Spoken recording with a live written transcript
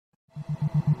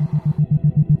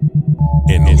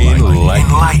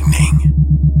enlightening,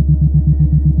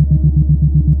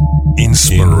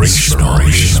 inspirational,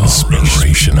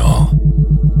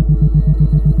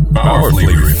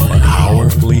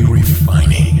 powerfully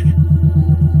refining,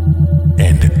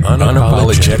 and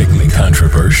unapologetically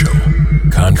controversial.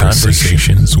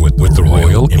 Conversations with the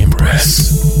Royal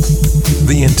Empress.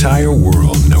 The entire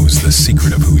world knows the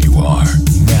secret of who you are.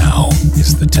 Now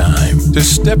is the time to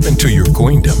step into your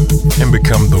queendom and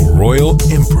become the Royal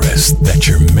Empress that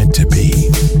you're meant to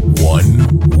be. One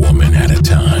woman at a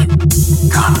time.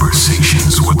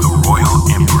 Conversations with the Royal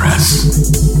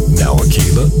Empress. Now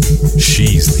Akila,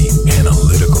 she's the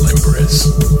analytical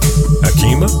Empress.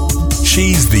 Akima,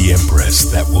 she's the Empress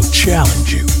that will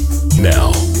challenge you.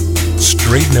 Now,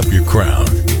 straighten up your crown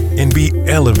and be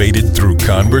elevated through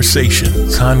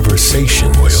conversations.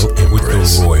 Conversations with the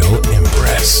Royal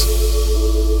Empress.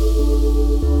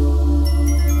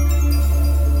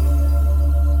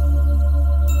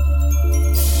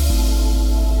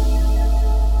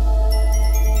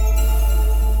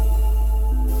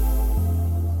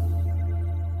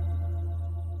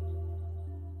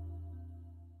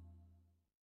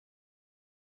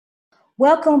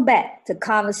 Welcome back to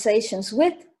Conversations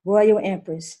with Royal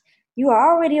Empress. You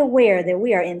are already aware that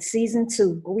we are in season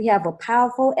 2, but we have a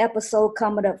powerful episode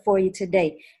coming up for you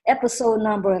today. Episode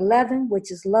number 11,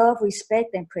 which is Love,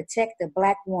 Respect, and Protect the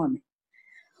Black Woman.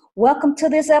 Welcome to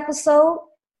this episode,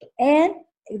 and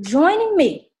joining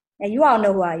me, and you all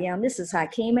know who I am, this is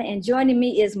Hakima, and joining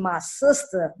me is my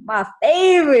sister, my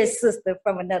favorite sister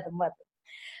from another mother,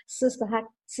 Sister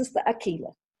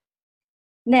Akila.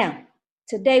 Now,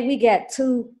 today we got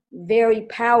two very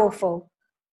powerful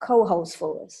co-hosts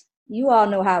for us. You all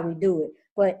know how we do it,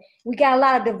 but we got a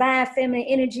lot of divine feminine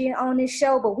energy on this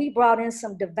show, but we brought in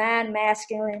some divine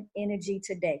masculine energy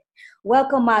today.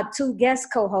 Welcome my two guest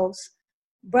co-hosts,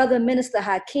 Brother Minister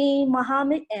Hakeem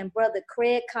Muhammad and Brother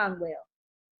Craig Conwell.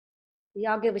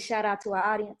 Y'all give a shout out to our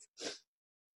audience.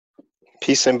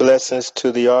 Peace and blessings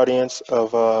to the audience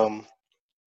of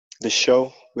the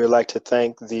show. We'd like to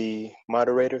thank the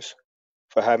moderators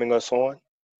for having us on.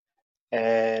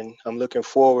 And I'm looking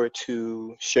forward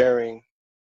to sharing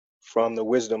from the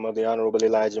wisdom of the Honorable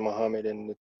Elijah Muhammad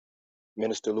and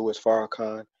Minister Louis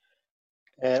Farrakhan.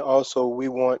 And also, we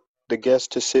want the guests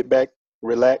to sit back,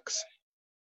 relax,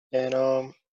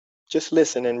 and just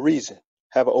listen and reason.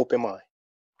 Have an open mind.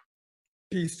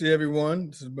 Peace to everyone.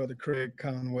 This is Brother Craig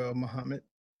Conwell Muhammad.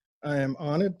 I am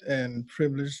honored and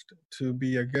privileged to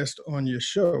be a guest on your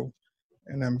show.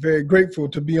 And I'm very grateful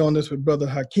to be on this with Brother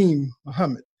Hakeem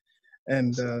Muhammad.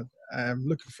 And I'm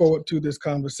looking forward to this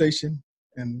conversation,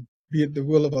 and be it the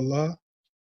will of Allah,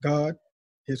 God,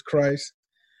 His Christ,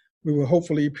 we will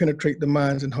hopefully penetrate the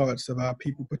minds and hearts of our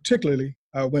people, particularly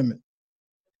our women,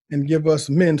 and give us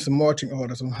men some marching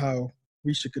orders on how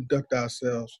we should conduct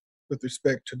ourselves with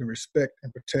respect to the respect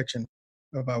and protection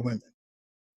of our women.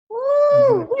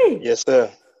 Woo-wee. Yes, sir.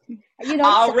 You know,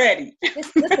 already.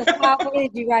 This is powerful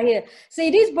energy right here. See,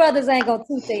 these brothers ain't gonna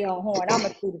toot their own horn. I'm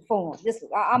gonna do the form.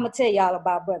 I'm gonna tell y'all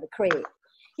about Brother Craig.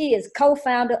 He is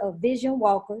co-founder of Vision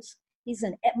Walkers. He's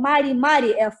an mighty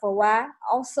FOI,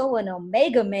 also an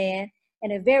Omega man,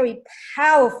 and a very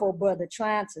powerful brother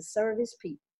trying to serve his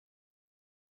people.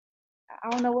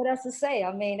 I don't know what else to say.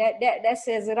 I mean, that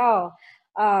says it all.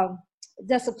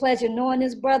 Just a pleasure knowing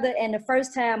this brother. And the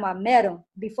first time I met him,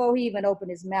 before he even opened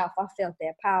his mouth, I felt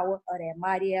that power of that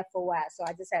mighty FOI. So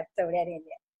I just have to throw that in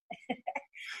there.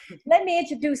 Let me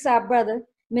introduce our brother,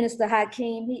 Minister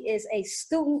Hakeem. He is a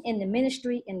student in the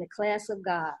ministry in the class of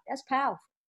God. That's powerful.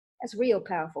 That's real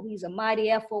powerful. He's a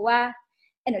mighty FOI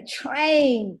and a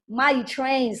mighty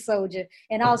trained soldier,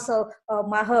 and also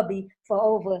my hubby for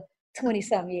over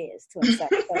 20-some years. I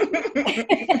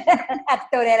have to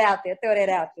throw that out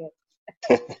there.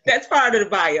 That's part of the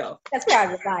bio.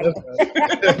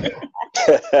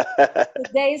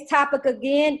 Today's topic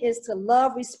again is to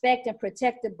love, respect, and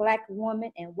protect the Black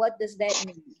woman. And what does that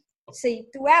mean? See,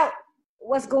 throughout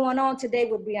what's going on today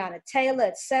with Breonna Taylor,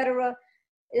 etc.,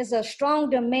 there's a strong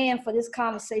demand for this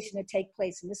conversation to take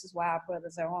place, and this is why our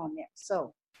brothers are on there.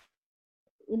 So,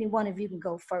 any one of you can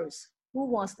go first. Who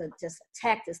wants to just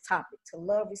attack this topic, to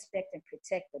love, respect, and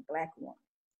protect the Black woman?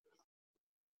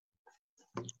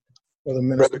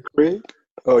 Brother Craig?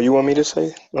 Oh, you want me to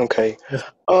say? Okay.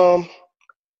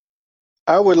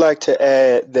 I would like to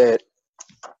add that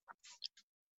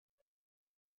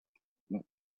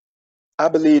I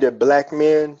believe that Black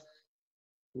men,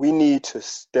 we need to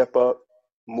step up,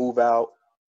 move out,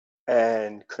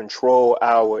 and control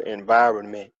our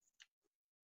environment.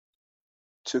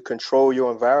 To control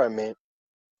your environment,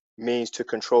 means to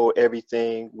control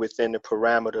everything within the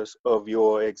parameters of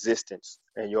your existence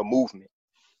and your movement.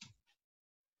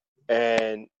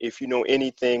 And if you know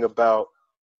anything about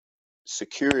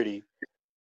security,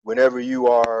 whenever you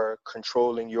are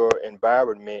controlling your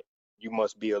environment, you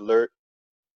must be alert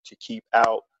to keep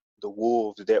out the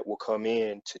wolves that will come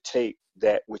in to take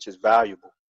that which is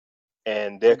valuable.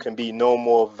 And there can be no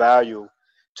more value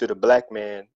to the black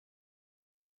man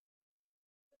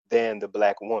than the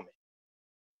black woman,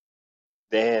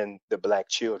 than the black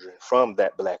children from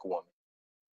that black woman.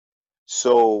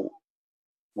 So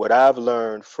what I've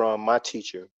learned from my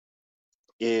teacher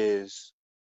is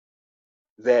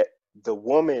that the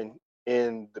woman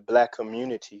in the black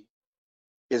community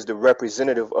is the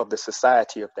representative of the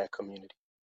society of that community.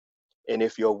 And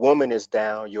if your woman is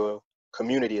down, your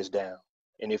community is down.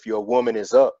 And if your woman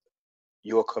is up,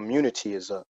 your community is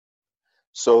up.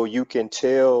 So you can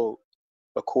tell,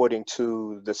 according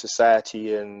to the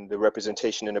society and the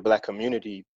representation in the black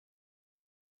community,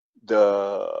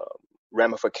 the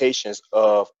ramifications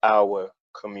of our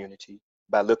community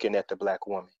by looking at the black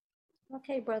woman.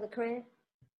 Okay, Brother Craig.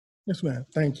 Yes, ma'am.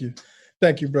 Thank you.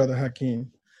 Thank you, Brother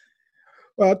Hakeem.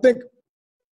 Well, I think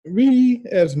we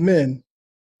as men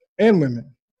and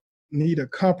women need a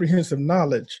comprehensive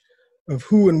knowledge of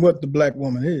who and what the black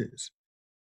woman is.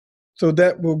 So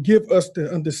that will give us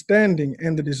the understanding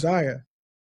and the desire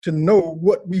to know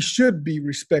what we should be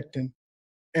respecting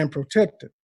and protecting.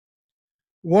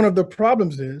 One of the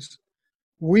problems is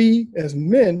we as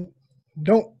men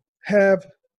don't have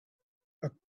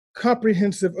a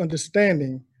comprehensive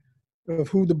understanding of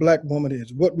who the black woman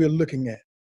is, what we're looking at,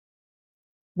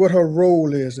 what her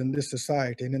role is in this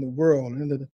society and in the world and in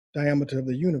the diameter of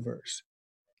the universe.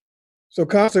 So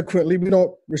consequently, we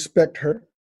don't respect her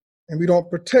and we don't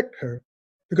protect her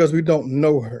because we don't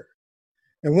know her.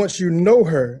 And once you know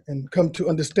her and come to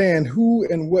understand who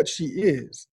and what she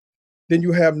is, then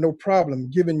you have no problem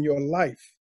giving your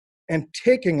life and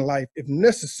taking life if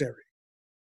necessary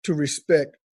to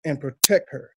respect and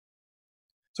protect her.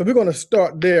 So we're going to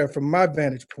start there from my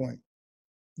vantage point.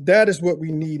 That is what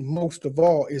we need most of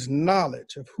all, is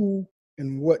knowledge of who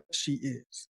and what she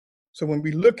is. So when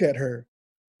we look at her,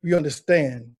 we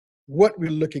understand what we're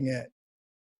looking at,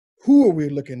 who are we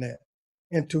looking at,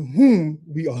 and to whom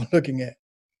we are looking at.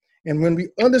 And when we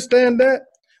understand that,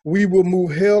 we will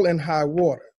move hell and high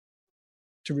water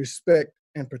to respect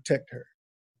and protect her.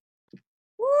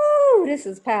 Woo, this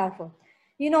is powerful.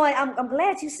 You know, I'm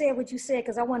glad you said what you said,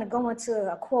 because I want to go into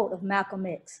a quote of Malcolm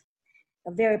X,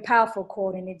 a very powerful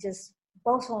quote, and it just,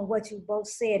 both on what you both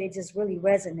said, it just really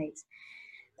resonates.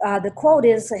 The quote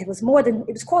is, it was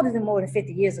quoted more than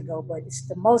 50 years ago, but it's: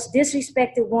 the most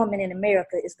disrespected woman in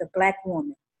America is the black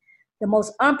woman. The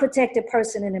most unprotected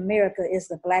person in America is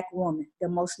the black woman. The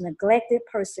most neglected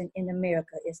person in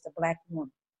America is the black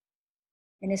woman.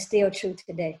 And it's still true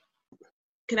today.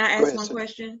 Can I ask one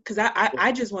question? Because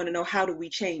I just want to know, how do we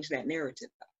change that narrative?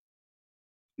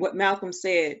 What Malcolm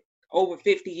said over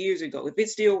 50 years ago, if it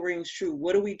still rings true,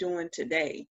 what are we doing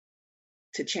today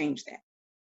to change that?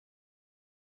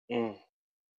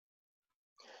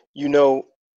 You know,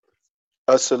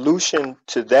 a solution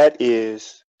to that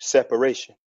is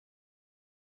separation.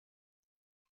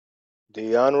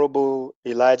 The Honorable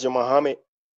Elijah Muhammad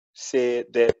said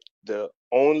that the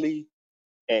only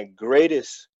and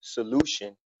greatest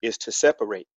solution is to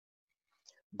separate.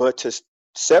 But to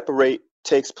separate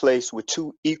takes place with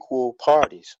two equal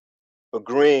parties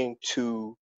agreeing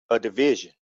to a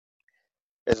division.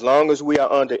 As long as we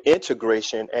are under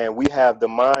integration and we have the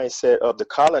mindset of the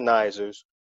colonizers,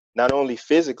 not only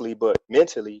physically but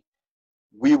mentally,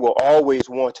 we will always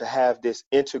want to have this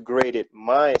integrated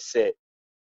mindset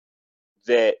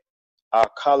that our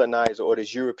colonizer or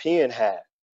this European had.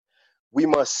 We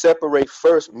must separate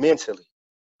first mentally.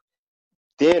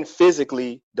 Then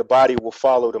physically, the body will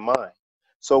follow the mind.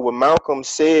 So when Malcolm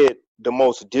said the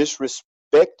most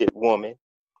disrespected woman,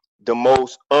 the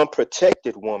most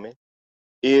unprotected woman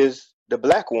is the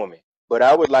black woman. But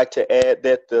I would like to add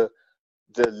that the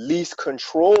least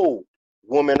controlled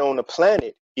woman on the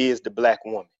planet is the black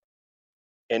woman.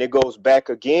 And it goes back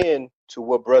again to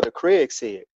what Brother Craig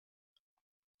said.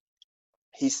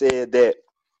 He said that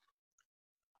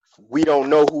we don't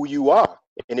know who you are.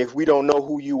 And if we don't know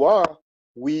who you are,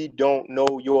 we don't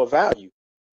know your value.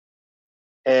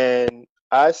 And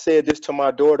I said this to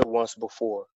my daughter once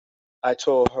before. I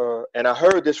told her, and I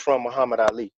heard this from Muhammad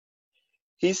Ali.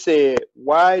 He said,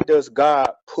 why does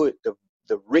God put the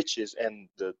riches and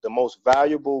the most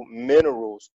valuable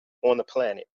minerals on the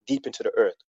planet deep into the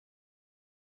earth,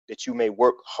 that you may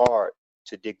work hard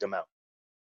to dig them out?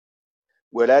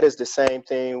 Well, that is the same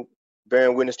thing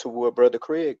bearing witness to what Brother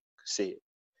Craig said,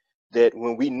 that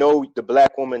when we know the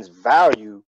Black woman's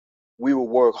value, we will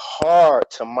work hard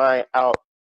to mine out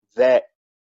that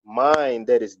mind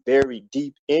that is buried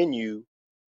deep in you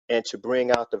and to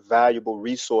bring out the valuable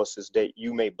resources that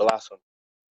you may blossom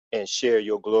and share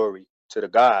your glory to the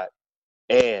God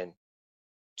and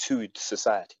to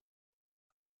society.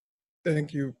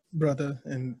 Thank you, brother,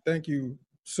 and thank you,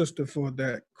 sister, for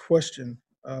that question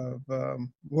of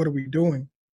what are we doing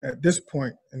at this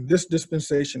point in this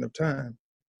dispensation of time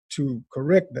to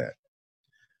correct that.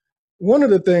 One of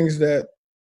the things that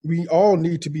we all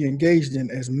need to be engaged in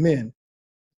as men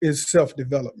is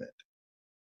self-development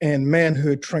and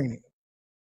manhood training,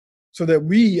 so that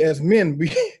we as men,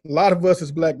 a lot of us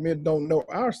as Black men don't know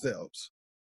ourselves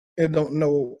and don't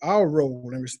know our role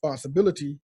and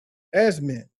responsibility as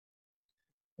men.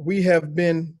 We have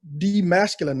been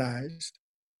demasculinized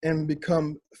and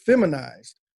become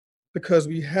feminized because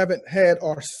we haven't had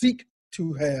or seek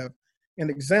to have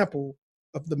an example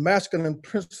of the masculine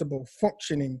principle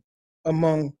functioning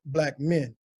among Black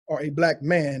men, or a Black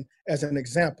man as an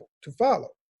example to follow,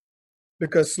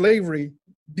 because slavery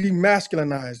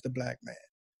demasculinized the Black man.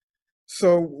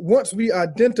 So once we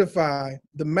identify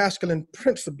the masculine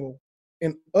principle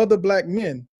in other Black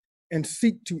men and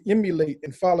seek to emulate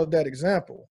and follow that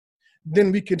example,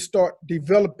 then we can start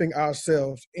developing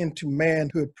ourselves into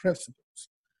manhood principles.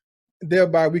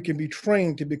 Thereby we can be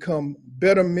trained to become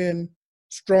better men,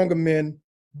 stronger men,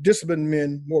 disciplined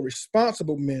men, more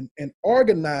responsible men, and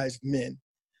organized men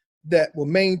that will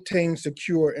maintain,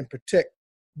 secure, and protect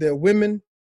their women,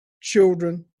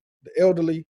 children, the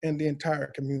elderly, and the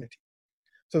entire community.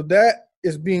 So that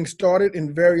is being started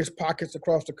in various pockets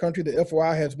across the country. The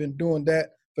FOI has been doing that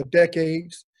for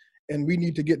decades, and we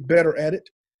need to get better at it.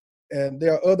 And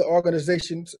there are other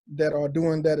organizations that are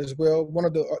doing that as well. One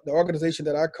of the organization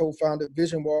that I co-founded,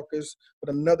 Vision Walkers, with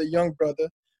another young brother,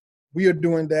 we are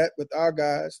doing that with our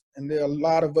guys. And there are a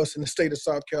lot of us in the state of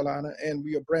South Carolina, and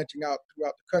we are branching out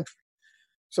throughout the country.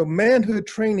 So manhood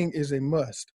training is a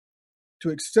must to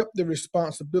accept the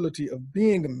responsibility of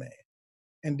being a man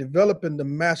and developing the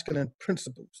masculine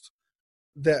principles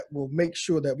that will make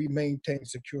sure that we maintain,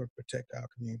 secure, and protect our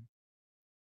community.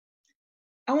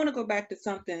 I want to go back to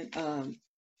something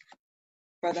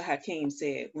Brother Hakeem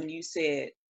said when you said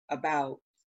about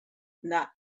not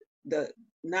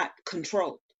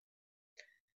control.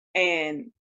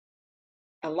 And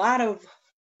a lot of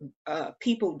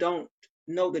people don't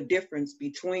know the difference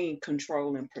between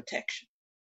control and protection,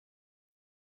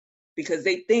 because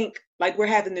they think, like we're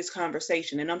having this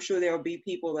conversation, and I'm sure there'll be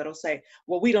people that'll say,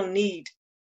 well, we don't need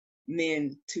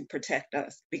men to protect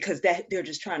us because they're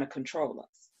just trying to control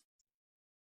us.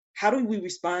 How do we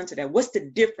respond to that? What's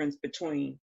the difference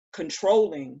between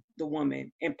controlling the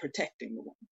woman and protecting the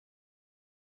woman?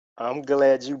 I'm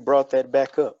glad you brought that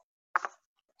back up,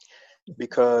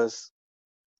 because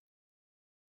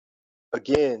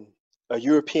again, a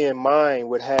European mind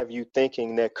would have you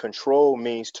thinking that control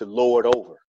means to lord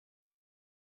over.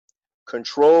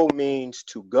 Control means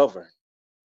to govern.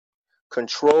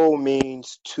 Control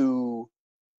means to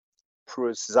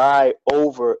preside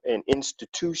over an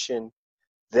institution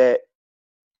that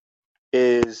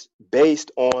is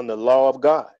based on the law of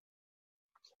God.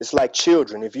 It's like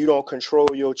children. If you don't control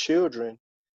your children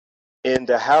in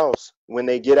the house, when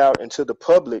they get out into the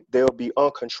public, they'll be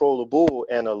uncontrollable,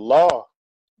 and a law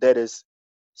that is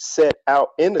set out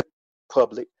in the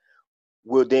public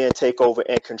will then take over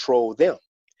and control them.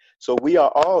 So we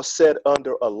are all set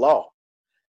under a law.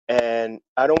 And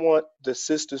I don't want the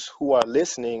sisters who are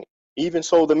listening, even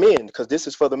so the men, because this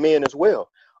is for the men as well.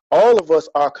 All of us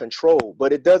are controlled,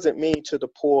 but it doesn't mean to the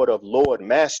point of Lord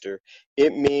Master.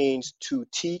 It means to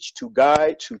teach, to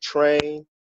guide, to train,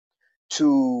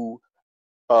 to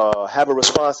have a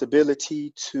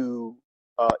responsibility to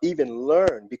even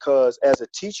learn, because as a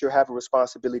teacher have a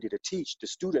responsibility to teach, the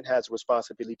student has a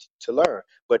responsibility to learn.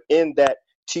 But in that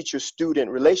teacher-student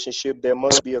relationship, there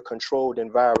must be a controlled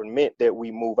environment that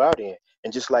we move out in.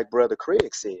 And just like Brother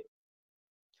Craig said,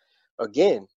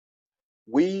 again,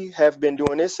 we have been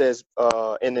doing this as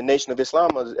in the Nation of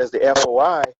Islam, as the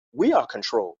FOI. We are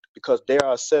controlled because there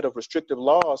are a set of restrictive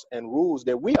laws and rules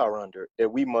that we are under that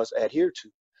we must adhere to.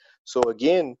 So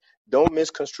again, don't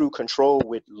misconstrue control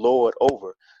with lord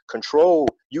over. Control,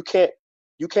 you can't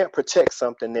protect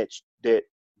something that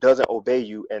doesn't obey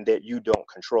you and that you don't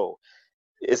control.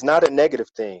 It's not a negative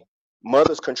thing.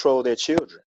 Mothers control their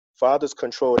children. Fathers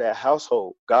control their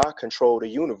household. God controls the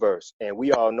universe, and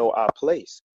we all know our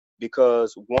place.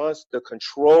 Because once the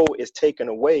control is taken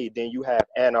away, then you have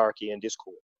anarchy and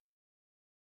discord.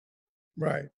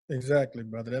 Right, exactly,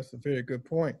 brother. That's a very good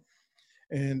point.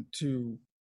 And to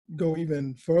go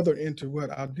even further into what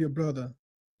our dear brother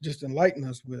just enlightened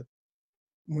us with,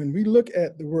 when we look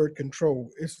at the word control,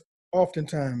 it's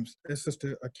oftentimes, as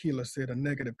Sister Akila said, a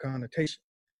negative connotation.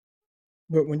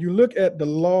 But when you look at the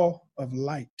law of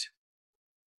light,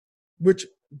 which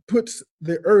puts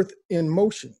the earth in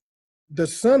motion, the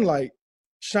sunlight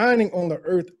shining on the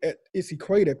earth at its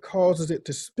equator causes it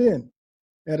to spin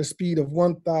at a speed of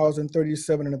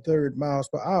 1,037 1/3 miles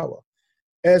per hour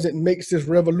as it makes this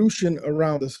revolution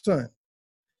around the sun.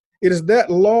 It is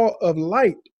that law of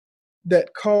light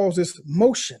that causes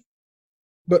motion.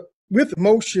 But with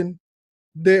motion,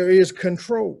 there is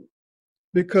control.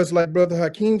 Because like Brother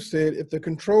Hakeem said, if the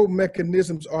control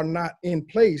mechanisms are not in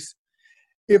place,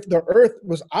 if the earth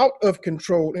was out of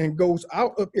control and goes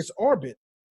out of its orbit,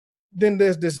 then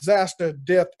there's disaster,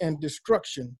 death, and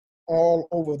destruction all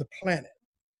over the planet.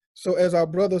 So as our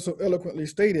brother so eloquently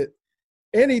stated,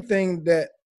 anything that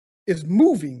is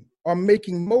moving or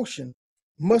making motion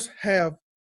must have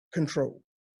control.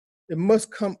 It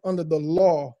must come under the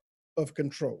law of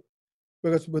control.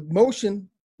 Because with motion,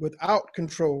 without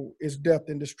control is death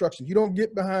and destruction. You don't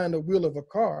get behind the wheel of a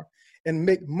car and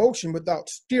make motion without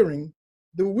steering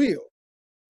the wheel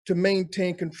to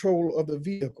maintain control of the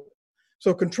vehicle.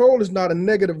 So control is not a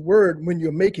negative word when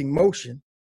you're making motion.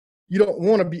 You don't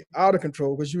want to be out of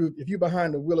control, because if you're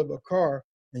behind the wheel of a car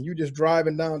and you're just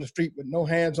driving down the street with no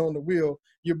hands on the wheel,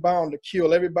 you're bound to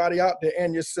kill everybody out there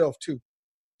and yourself too.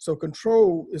 So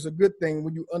control is a good thing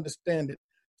when you understand it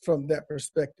from that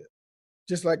perspective.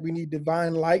 Just like we need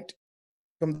divine light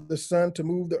from the sun to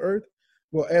move the earth.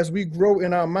 Well, as we grow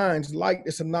in our minds, light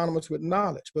is synonymous with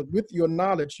knowledge. But with your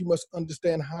knowledge, you must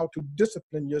understand how to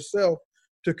discipline yourself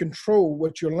to control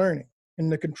what you're learning and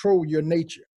to control your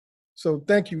nature. So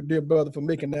thank you, dear brother, for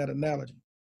making that analogy.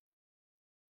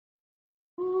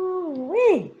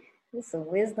 Ooh-wee. It's a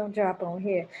wisdom drop on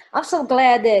here. I'm so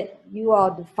glad that you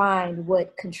all defined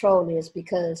what control is,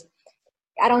 because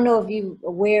I don't know if you're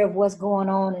aware of what's going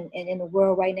on in the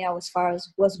world right now as far as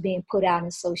what's being put out in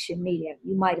social media.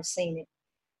 You might have seen it,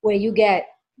 where you got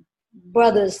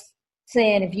brothers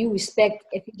saying, if you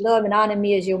love and honor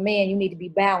me as your man, you need to be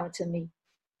bowing to me.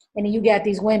 And then you got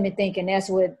these women thinking that's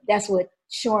what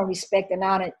showing respect and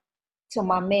honor to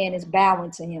my man is,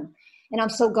 bowing to him. And I'm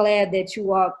so glad that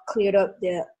you all cleared up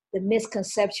the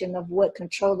misconception of what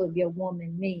control of your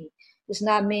woman means. It's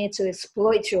not mean to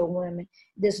exploit your woman.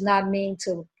 It does not mean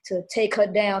to take her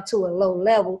down to a low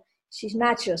level. She's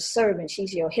not your servant.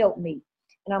 She's your helpmeet.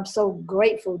 And I'm so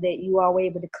grateful that you all were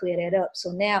able to clear that up.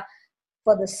 So now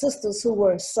for the sisters who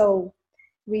were so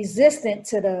resistant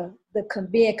to the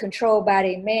being controlled by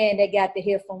their man, they got to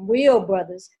hear from real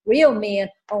brothers, real men,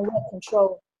 on what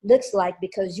control looks like,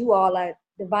 because you all are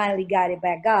divinely guided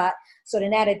by God. So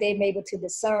now that they're able to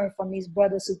discern from these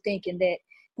brothers who thinking that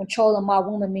controlling my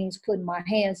woman means putting my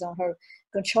hands on her.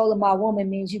 Controlling my woman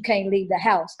means you can't leave the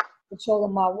house.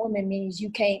 Controlling my woman means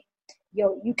you can't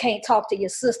talk to your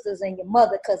sisters and your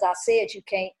mother because I said you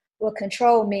can't. Well,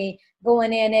 control me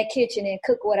going in that kitchen and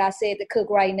cook what I said to cook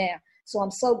right now. So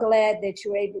I'm so glad that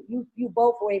you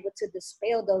both were able to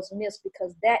dispel those myths,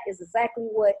 because that is exactly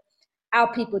what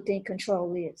our people think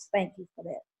control is. Thank you for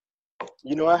that.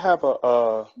 You know,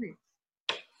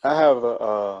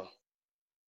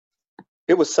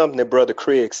 it was something that Brother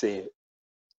Craig said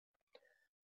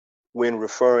when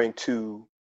referring to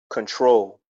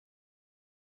control.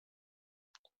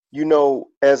 You know,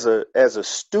 as a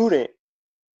student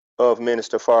of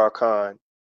Minister Farrakhan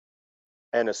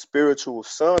and a spiritual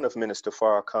son of Minister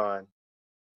Farrakhan,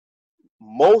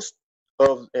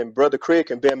 and Brother Craig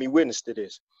can bear me witness to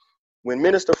this, when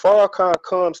Minister Farrakhan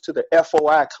comes to the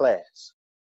FOI class,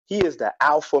 he is the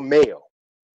alpha male.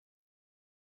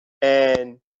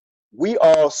 And we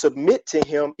all submit to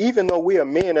him, even though we are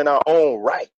men in our own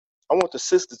right. I want the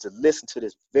sisters to listen to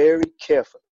this very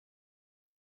carefully.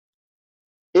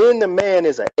 In the man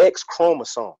is an X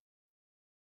chromosome.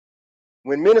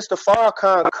 When Minister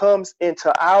Farrakhan comes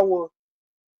into our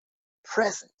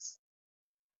presence,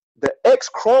 the X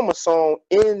chromosome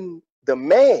in the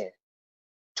man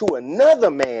to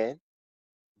another man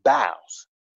bows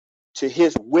to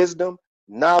his wisdom,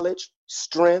 knowledge,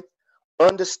 strength,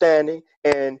 understanding,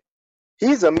 and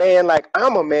he's a man like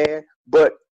I'm a man,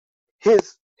 but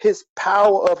his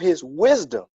power of his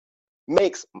wisdom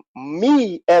makes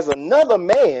me as another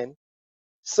man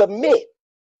submit.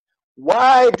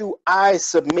 Why do I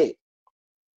submit?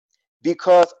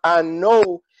 Because I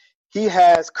know he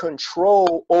has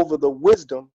control over the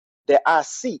wisdom that I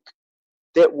seek,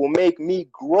 that will make me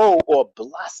grow or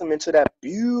blossom into that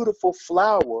beautiful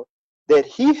flower that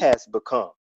he has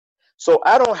become. So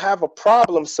I don't have a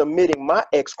problem submitting my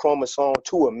X chromosome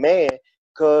to a man,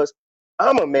 because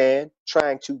I'm a man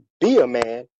trying to be a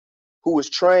man who was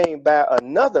trained by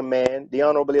another man, the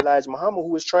Honorable Elijah Muhammad, who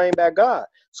was trained by God.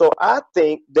 So I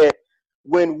think that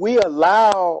when we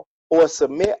allow or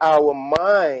submit our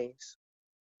minds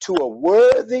to a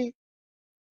worthy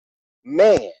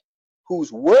man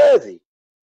who's worthy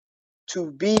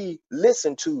to be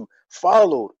listened to,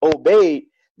 followed, obeyed,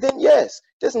 then yes,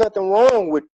 there's nothing wrong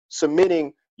with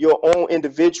submitting your own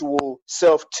individual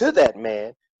self to that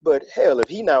man. But hell, if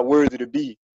he not worthy to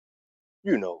be,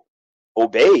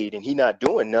 obeyed, and he not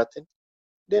doing nothing,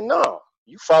 then no,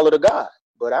 you follow the God.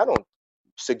 But I don't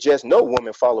suggest no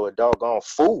woman follow a doggone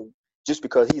fool just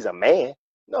because he's a man.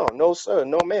 No sir,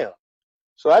 no ma'am.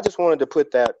 So I just wanted to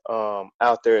put that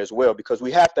out there as well, because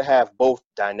we have to have both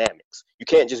dynamics. You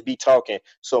can't just be talking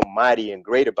so mighty and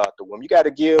great about the woman. You got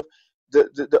to give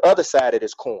the other side of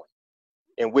this coin,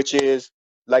 and which is,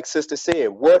 like Sister said,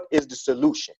 what is the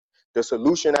solution? The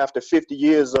solution after 50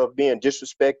 years of being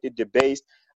disrespected, debased,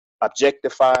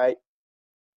 objectified,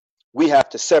 we have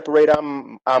to separate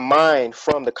our mind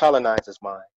from the colonizer's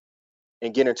mind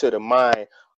and get into the mind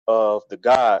of the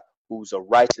God who's a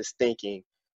righteous thinking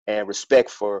and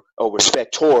respector of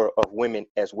women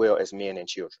as well as men and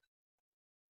children.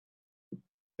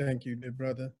 Thank you, dear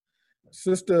brother.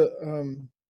 Sister,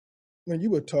 when you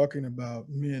were talking about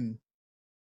men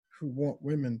who want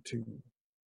women to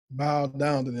bow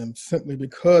down to them simply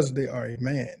because they are a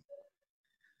man,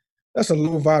 that's a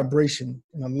low vibration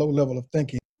and a low level of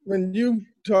thinking. When you're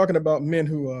talking about men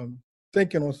who are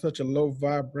thinking on such a low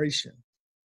vibration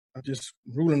of just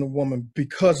ruling a woman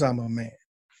because I'm a man,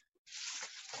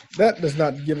 that does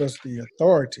not give us the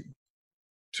authority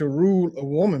to rule a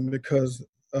woman because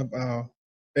of our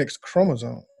X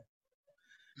chromosome.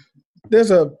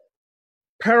 There's a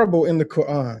parable in the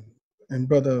Quran, and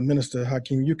Brother Minister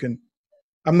Hakeem,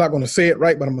 I'm not going to say it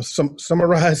right, but I'm going to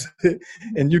summarize it,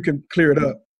 and you can clear it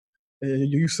up.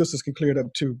 You sisters can clear it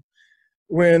up too.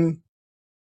 When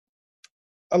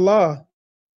Allah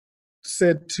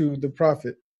said to the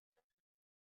Prophet,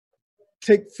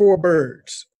 take 4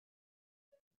 birds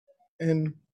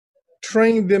and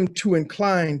train them to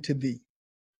incline to thee,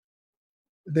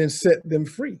 then set them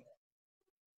free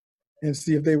and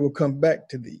see if they will come back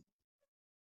to thee.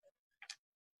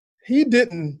 He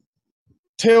didn't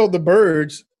tell the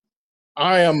birds,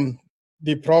 I am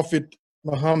the Prophet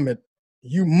Muhammad,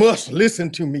 you must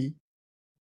listen to me.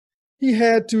 He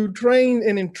had to train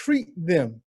and entreat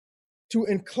them to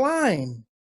incline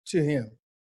to him.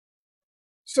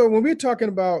 So when we're talking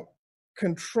about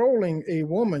controlling a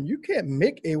woman, you can't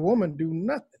make a woman do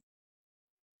nothing.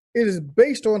 It is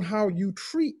based on how you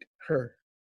treat her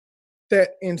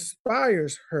that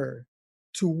inspires her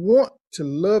to want to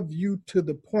love you to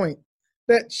the point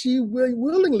that she will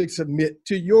willingly submit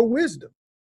to your wisdom,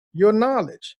 your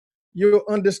knowledge, your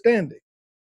understanding,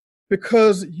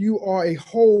 because you are a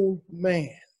whole man.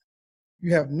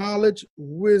 You have knowledge,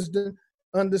 wisdom,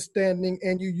 understanding,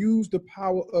 and you use the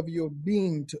power of your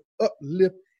being to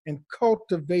uplift and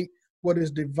cultivate what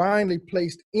is divinely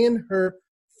placed in her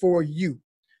for you.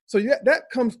 So that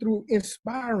comes through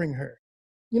inspiring her.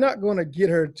 You're not going to get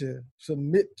her to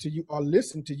submit to you or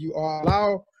listen to you or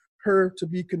allow her to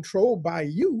be controlled by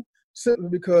you simply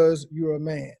because you're a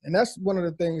man. And that's one of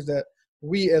the things that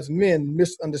we as men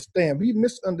misunderstand. We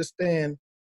misunderstand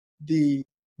the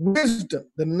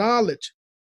wisdom, the knowledge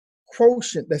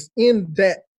quotient that's in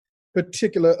that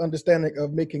particular understanding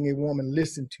of making a woman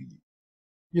listen to you.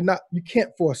 You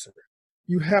can't force her.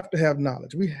 You have to have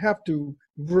knowledge. We have to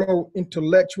grow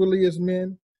intellectually as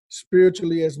men,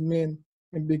 spiritually as men,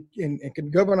 and can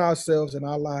govern ourselves and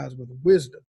our lives with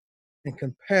wisdom and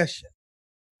compassion,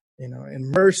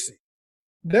 and mercy.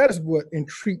 That is what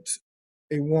entreats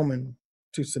a woman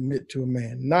to submit to a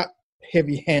man, not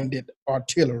heavy-handed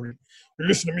artillery.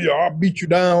 Listen to me, or I'll beat you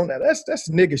down. Now, that's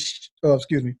nigga.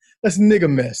 That's nigga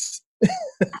mess.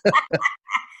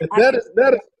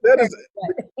 that is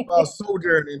our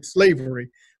sojourn in slavery.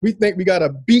 We think we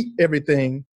gotta beat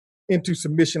everything into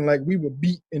submission like we were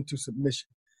beat into submission.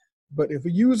 But if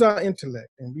we use our intellect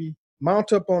and we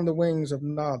mount up on the wings of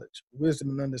knowledge, wisdom,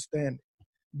 and understanding,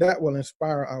 that will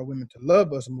inspire our women to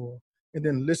love us more and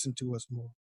then listen to us more.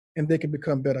 And they can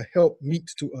become better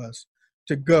helpmeets to us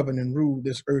to govern and rule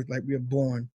this earth like we are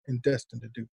born and destined to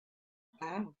do.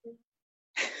 Wow.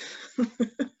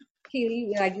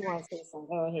 Keely, like you want to say something.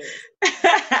 Go ahead.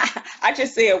 I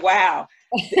just said, wow.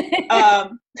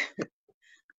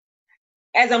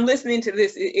 As I'm listening to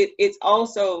this, it's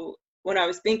also, when I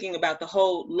was thinking about the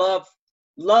whole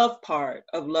love part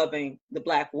of loving the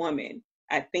Black woman,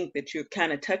 I think that you're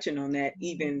kind of touching on that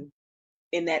even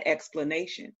in that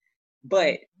explanation.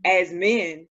 But as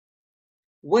men,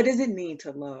 what does it mean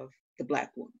to love the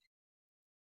Black woman?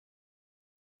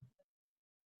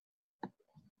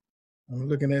 I'm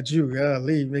looking at you,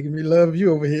 golly, making me love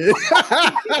you over here.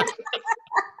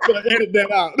 Gonna edit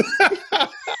that out.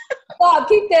 Oh,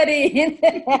 keep that in.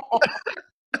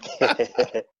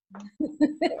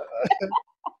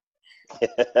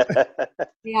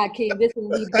 Yeah, Keith, this one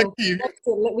we go.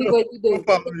 We go. You do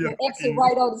exit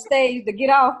right on the stage to get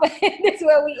off. This is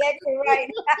where we exit right.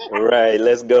 Right.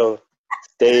 Let's go.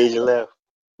 Stage left.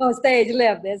 Oh, stage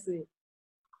left. That's it.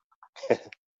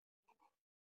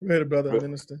 Go ahead, brother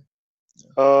minister.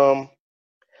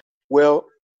 Well,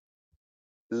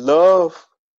 love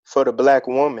for the Black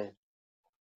woman,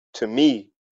 to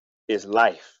me, is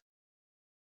life.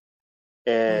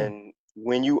 And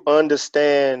when you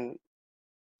understand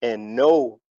and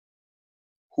know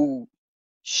who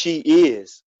she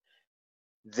is,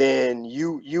 then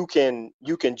you can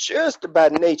just by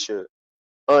nature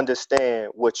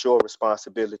understand what your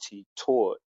responsibility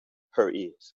toward her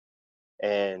is.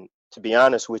 And to be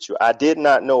honest with you, I did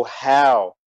not know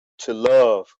how to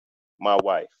love my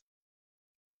wife.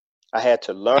 I had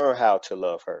to learn how to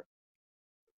love her.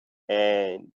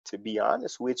 And to be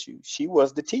honest with you, she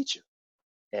was the teacher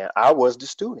and I was the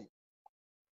student.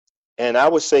 And I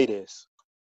would say this: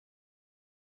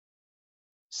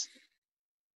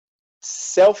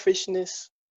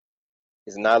 selfishness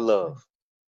is not love.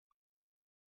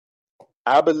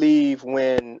 I believe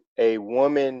when a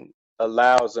woman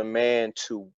allows a man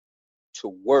to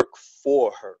work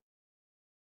for her,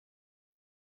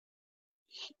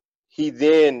 he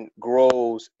then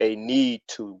grows a need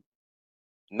to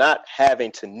not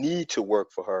having to need to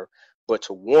work for her, but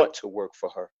to want to work for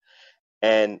her.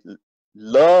 And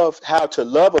how to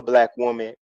love a Black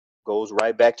woman goes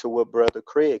right back to what Brother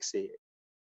Craig said.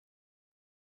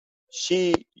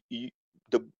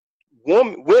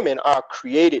 Women are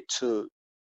created to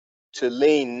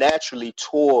lean naturally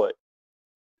toward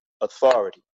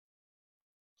authority,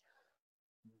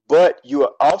 but you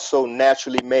are also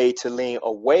naturally made to lean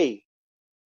away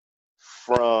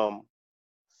from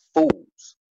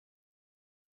fools.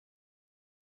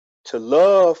 To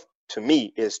love, to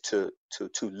me, is to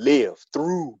live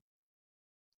through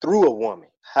a woman.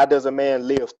 How does a man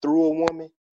live through a woman?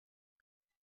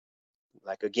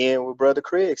 Like again, what Brother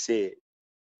Craig said,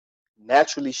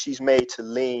 naturally she's made to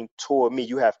lean toward me.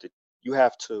 You have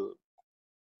to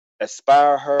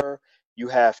aspire her. You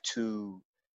have to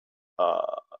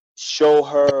show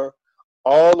her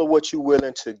all of what you're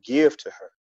willing to give to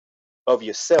her of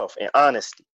yourself and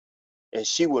honesty, and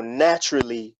she will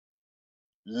naturally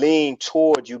lean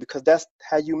toward you because that's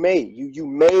how you made. You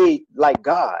made like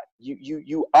God.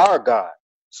 You are God.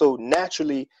 So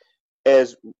naturally,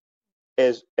 as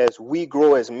we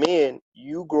grow as men,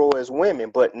 you grow as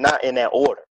women, but not in that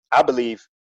order. I believe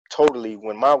totally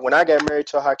when I got married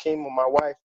to Hakeem, my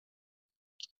wife,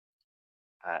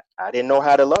 I didn't know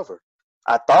how to love her.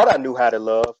 I thought I knew how to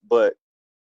love, but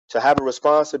to have a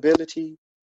responsibility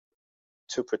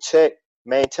to protect,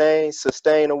 maintain,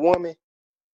 sustain a woman,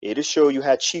 it'll show you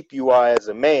how cheap you are as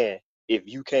a man if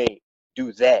you can't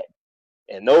do that.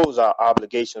 And those are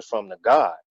obligations from the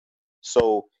God.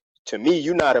 So to me,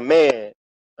 you're not a man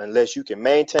unless you can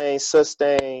maintain,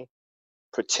 sustain,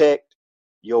 protect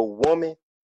your woman.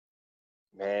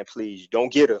 Man, please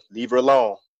don't get her. Leave her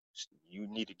alone. You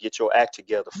need to get your act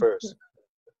together first.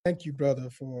 Thank you, brother,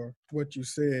 for what you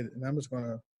said. And I'm just going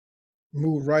to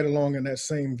move right along in that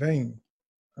same vein.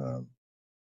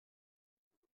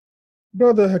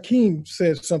 Brother Hakeem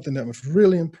said something that was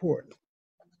really important,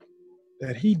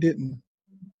 that he didn't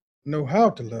know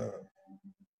how to love.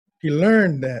 He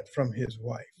learned that from his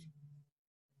wife.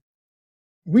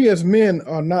 We as men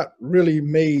are not really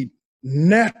made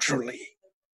naturally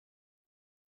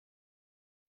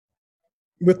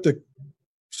with the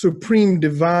supreme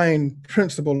divine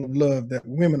principle of love that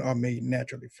women are made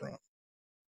naturally from.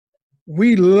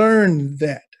 We learned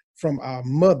that from our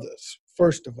mothers,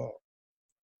 first of all,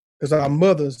 because our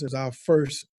mothers is our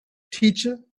first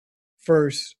teacher,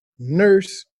 first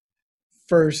nurse,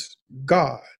 first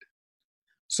God.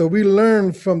 So we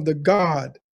learn from the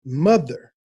God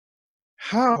mother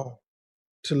how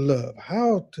to love,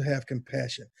 how to have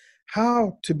compassion,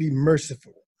 how to be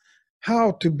merciful,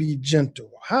 how to be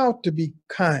gentle, how to be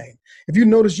kind. If you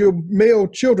notice your male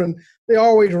children, they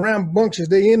always rambunctious.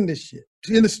 They in this shit,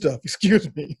 in the stuff, excuse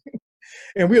me.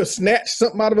 And we'll snatch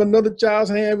something out of another child's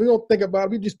hand. We don't think about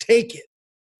it. We just take it.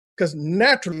 Because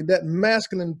naturally, that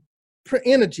masculine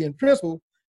energy and principle,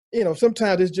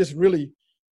 sometimes it's just really,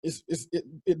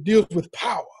 it deals with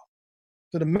power.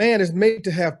 So the man is made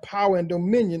to have power and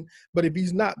dominion, but if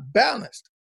he's not balanced,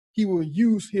 he will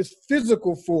use his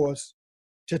physical force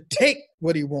to take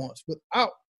what he wants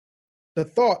without the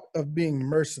thought of being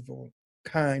merciful,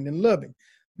 kind, and loving.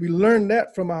 We learn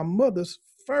that from our mothers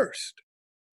first.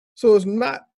 So it's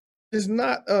not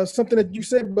something that you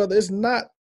said, brother. It's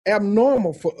not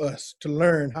abnormal for us to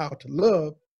learn how to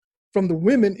love from the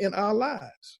women in our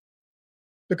lives,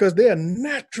 because they are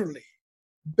naturally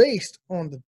based on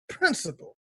the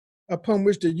principle upon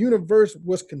which the universe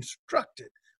was constructed,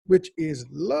 which is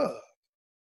love.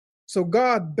 So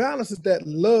God balances that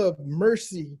love,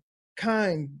 mercy,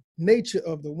 kind nature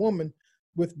of the woman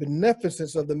with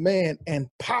beneficence of the man and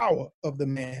power of the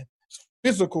man,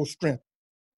 physical strength,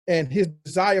 and his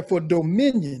desire for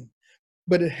dominion.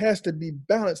 But it has to be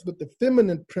balanced with the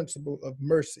feminine principle of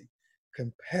mercy,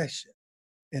 compassion,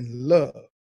 and love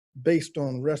based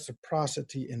on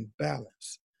reciprocity and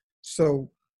balance.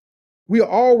 So we are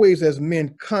always, as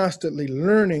men, constantly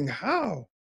learning how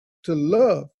to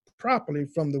love properly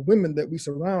from the women that we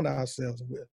surround ourselves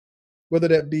with, whether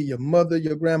that be your mother,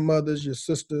 your grandmothers, your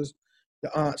sisters,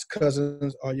 your aunts,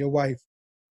 cousins, or your wife,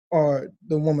 or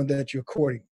the woman that you're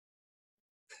courting.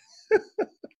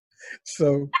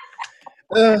 So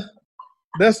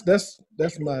that's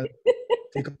my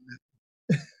take on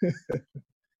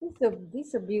that.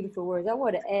 These are beautiful words. I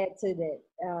want to add to that.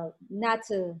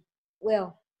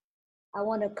 I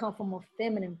want to come from a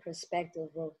feminine perspective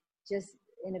of just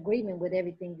in agreement with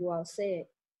everything you all said,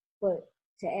 but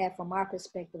to add from our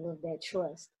perspective of that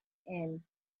trust. And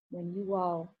when you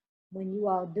all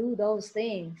do those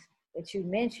things that you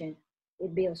mentioned,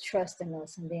 it builds trust in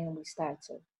us, and then we start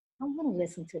to, I want to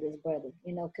listen to this brother,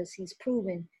 because he's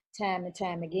proven time and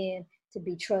time again to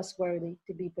be trustworthy,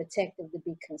 to be protective, to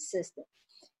be consistent.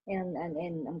 And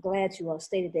I'm glad you all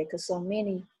stated that, because so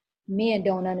many men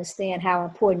don't understand how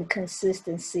important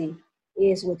consistency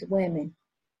is with women,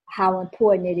 how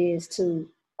important it is to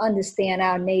understand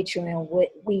our nature and what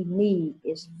we need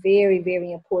is very,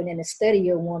 very important. And to study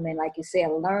your woman, like you said,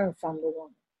 learn from the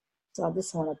woman. So I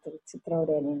just wanted to throw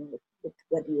that in with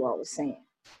what you all were saying.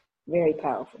 Very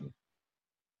powerful.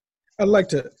 I'd like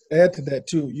to add to that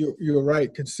too. You're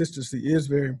right. Consistency is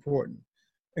very important.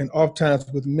 And oftentimes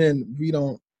with men, we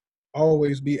don't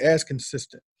always be as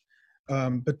consistent,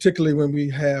 particularly when we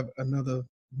have another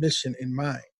mission in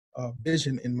mind,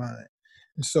 vision in mind.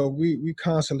 And so we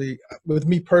constantly, with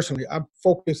me personally, I'm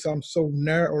so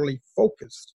narrowly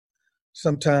focused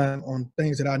sometimes on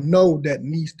things that I know that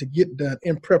needs to get done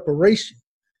in preparation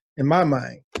in my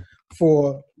mind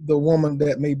for the woman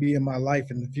that may be in my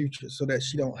life in the future, so that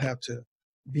she don't have to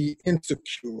be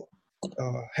insecure,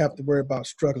 have to worry about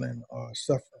struggling or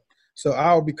suffering. So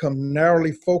I'll become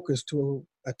narrowly focused to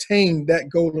attain that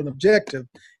goal and objective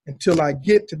until I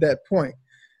get to that point,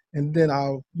 and then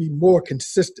I'll be more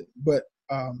consistent. But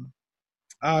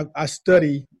I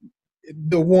study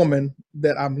the woman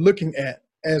that I'm looking at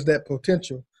as that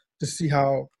potential to see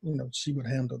how she would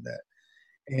handle that,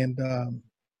 and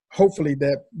hopefully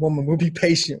that woman will be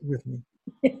patient with me.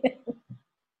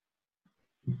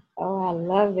 Oh, I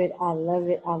love it! I love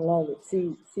it! I love it!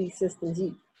 See, sisters,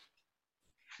 you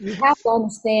have to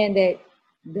understand that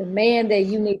the man that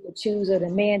you need to choose, or the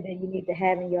man that you need to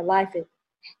have in your life,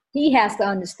 he has to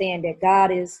understand that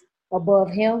God is above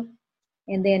him,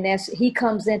 and then he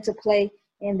comes into play,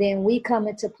 and then we come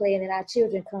into play, and then our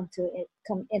children come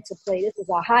into play. This is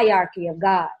a hierarchy of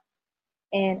God,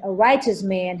 and a righteous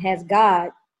man has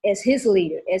God as his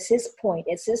leader, as his point,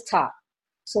 as his top.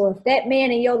 So if that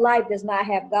man in your life does not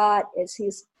have God as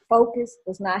his focus,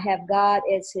 does not have God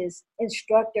as his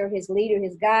instructor, his leader,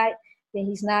 his guide, then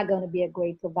he's not going to be a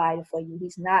great provider for you.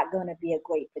 He's not going to be a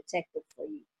great protector for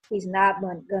you. He's not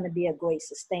going to be a great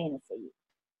sustainer for you.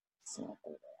 So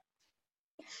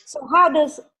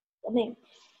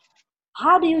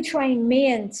how do you train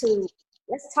men to,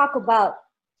 let's talk about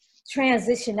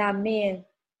transition our men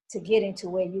to get into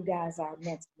where you guys are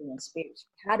mentally and spiritually?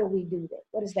 How do we do that?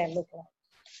 What does that look like?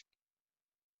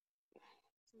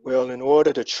 Well, in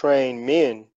order to train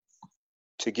men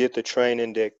to get the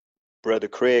training that Brother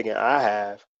Craig and I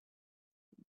have,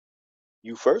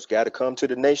 you first got to come to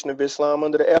the Nation of Islam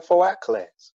under the FOI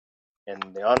class.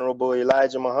 And the Honorable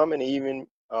Elijah Muhammad, even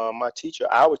our teacher,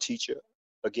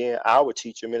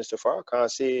 Minister Farrakhan,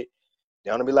 said,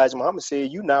 the Honorable Elijah Muhammad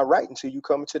said, you're not right until you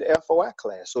come to the FOI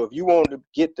class. So if you want to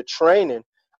get the training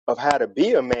of how to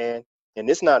be a man, and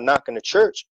it's not knocking the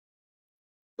church,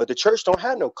 but the church don't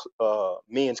have no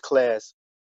men's class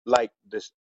like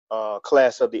this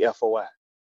class of the FOI.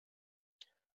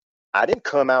 I didn't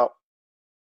come out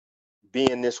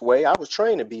being this way. I was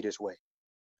trained to be this way.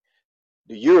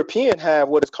 The European have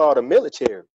what is called a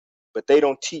military, but they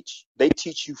don't teach. They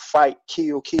teach you fight,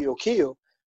 kill, kill, kill.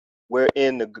 Where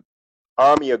in the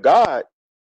army of God,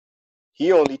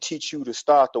 he only teach you to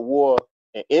start the war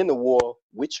and end the war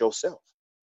with yourself.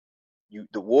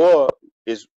 The war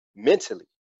is mentally,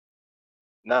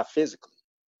 not physically.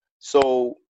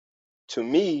 So to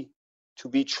me, to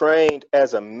be trained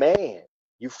as a man,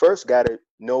 you first got to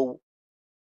know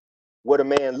what a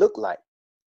man look like.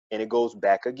 And it goes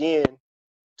back again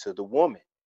to the woman.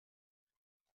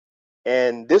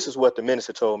 And this is what the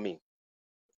minister told me.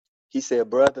 He said,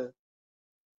 brother,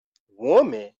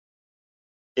 woman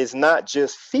is not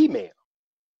just female.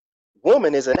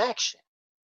 Woman is an action.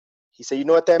 He said, you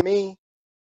know what that means?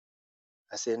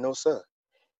 I said, no, sir.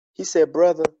 He said,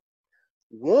 brother,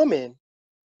 woman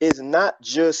is not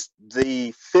just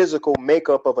the physical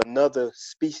makeup of another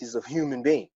species of human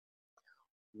being.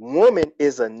 Woman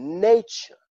is a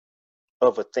nature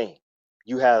of a thing.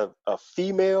 You have a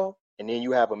female and then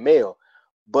you have a male,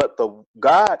 but the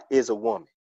God is a woman,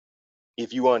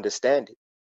 if you understand it.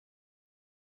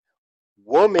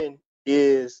 Woman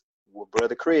is what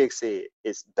Brother Craig said,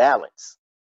 it's balance.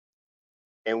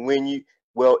 And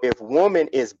if woman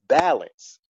is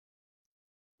balanced,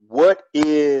 what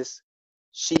is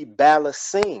she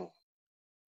balancing?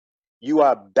 You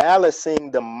are balancing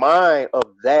the mind of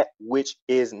that which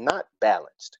is not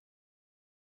balanced.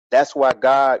 That's why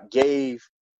God gave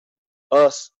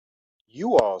us,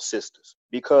 you all sisters,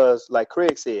 because like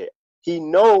Craig said, he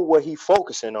know what he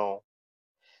focusing on.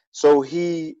 So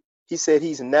he said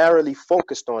he's narrowly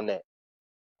focused on that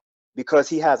because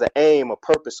he has an aim, a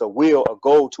purpose, a will, a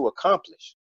goal to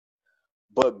accomplish.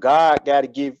 But God got to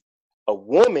give a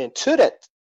woman to that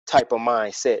type of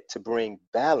mindset to bring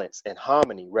balance and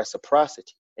harmony,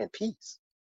 reciprocity, and peace.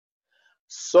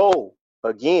 So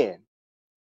again,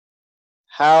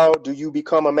 how do you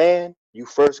become a man? You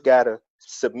first got to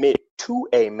submit to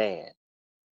a man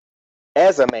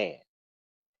as a man.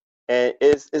 And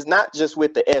it's not just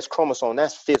with the S chromosome,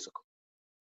 that's physical.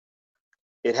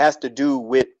 It has to do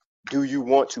with, do you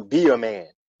want to be a man?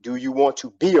 Do you want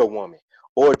to be a woman?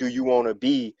 Or do you want to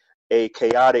be a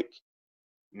chaotic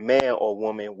man or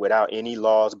woman without any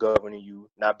laws governing you,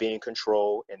 not being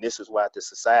controlled? And this is why the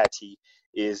society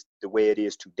is the way it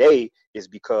is today, is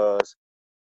because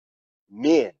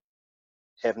men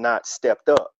have not stepped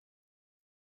up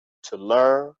to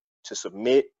learn, to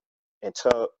submit, and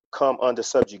to come under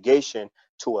subjugation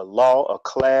to a law, a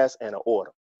class, and an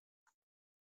order.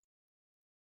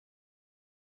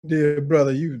 Dear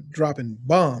brother, you dropping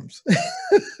bombs.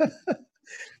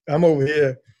 I'm over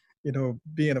here,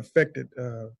 being affected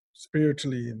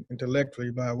spiritually and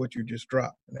intellectually by what you just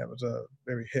dropped. And that was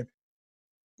very heavy.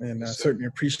 And I certainly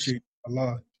appreciate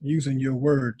Allah using your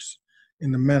words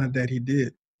in the manner that he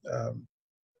did.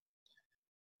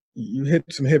 You hit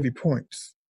some heavy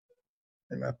points.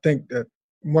 And I think that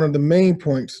one of the main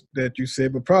points that you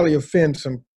said will probably offend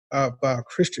some of our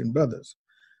Christian brothers,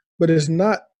 but it's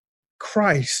not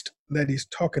Christ that he's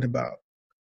talking about.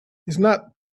 He's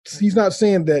not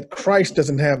saying that Christ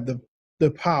doesn't have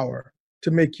the power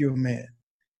to make you a man.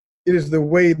 It is the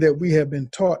way that we have been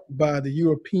taught by the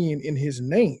European in his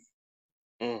name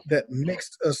that makes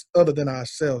us other than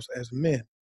ourselves as men.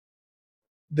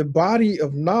 The body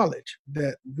of knowledge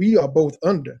that we are both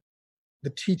under,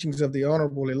 the teachings of the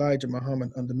Honorable Elijah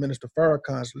Muhammad under Minister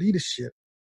Farrakhan's leadership,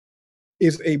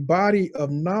 is a body of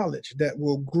knowledge that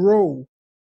will grow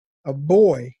a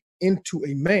boy into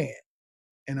a man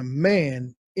and a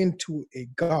man into a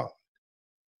God.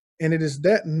 And it is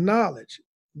that knowledge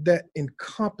that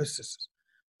encompasses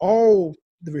all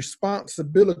the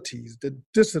responsibilities, the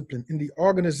discipline in the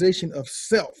organization of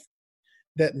self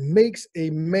that makes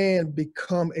a man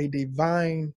become a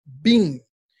divine being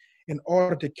in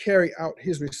order to carry out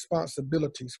his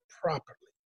responsibilities properly.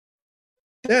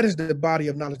 That is the body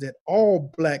of knowledge that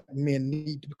all Black men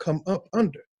need to come up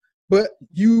under. But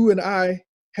you and I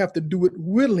have to do it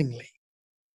willingly.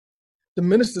 The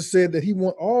minister said that he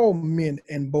wants all men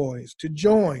and boys to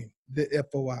join the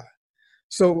FOI.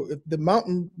 So if the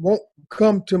mountain won't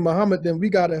come to Muhammad, then we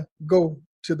got to go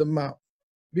to the mountain.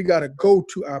 We got to go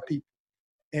to our people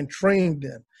and train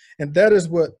them. And that is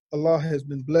what Allah has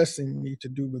been blessing me to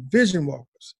do with Vision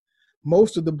Walkers.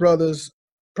 Most of the brothers,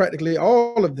 practically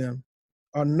all of them,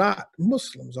 are not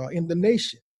Muslims, are in the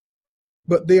nation,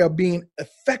 but they are being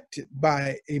affected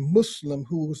by a Muslim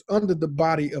who's under the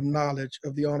body of knowledge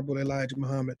of the Honorable Elijah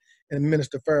Muhammad and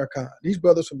Minister Farrakhan. These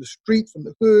brothers from the street, from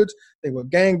the hoods, they were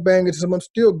gangbangers, some of them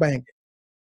still banging.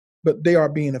 But they are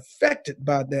being affected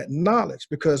by that knowledge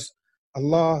because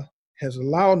Allah has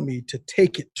allowed me to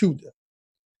take it to them.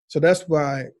 So that's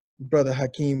why Brother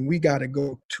Hakeem, we got to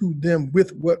go to them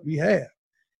with what we have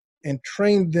and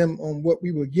train them on what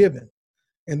we were given,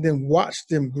 and then watch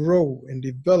them grow and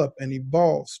develop and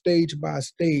evolve stage by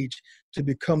stage to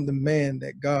become the man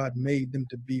that God made them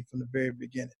to be from the very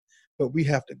beginning. But we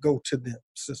have to go to them,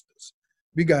 sisters.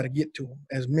 We got to get to them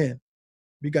as men.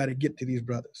 We got to get to these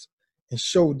brothers and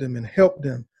show them and help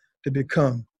them to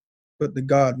become what the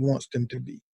God wants them to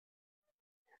be.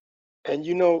 And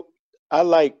you know,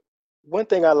 one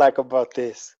thing I like about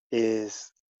this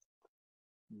is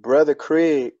Brother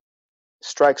Craig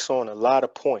strikes on a lot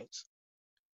of points,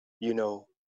 you know,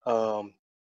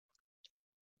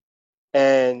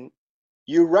 and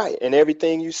you're right in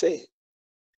everything you said.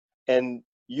 And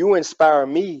you inspire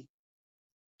me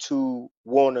to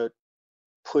want to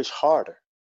push harder.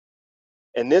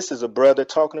 And this is a brother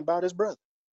talking about his brother.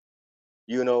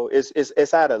 You know,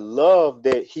 it's out of love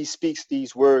that he speaks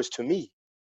these words to me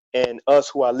and us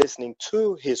who are listening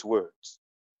to his words.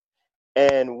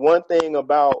 And one thing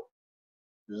about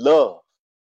love,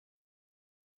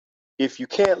 if you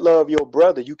can't love your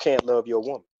brother, you can't love your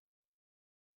woman,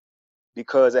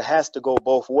 because it has to go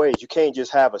both ways. You can't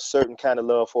just have a certain kind of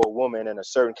love for a woman and a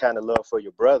certain kind of love for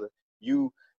your brother.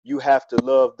 You have to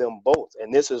love them both.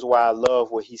 And this is why I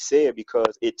love what he said,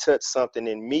 because it touched something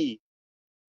in me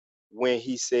when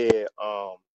he said,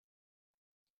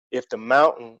 if the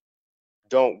mountain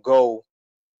don't go,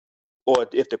 or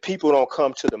if the people don't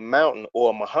come to the mountain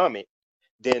or Muhammad,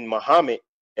 then Muhammad,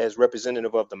 as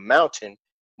representative of the mountain,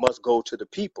 must go to the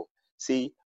people.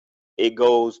 See, it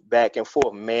goes back and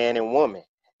forth, man and woman.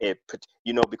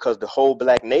 You know, because the whole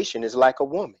black nation is like a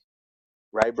woman,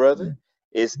 right, brother?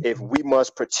 Is if we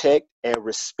must protect and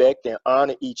respect and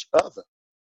honor each other.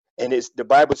 And it's the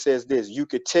Bible says this: you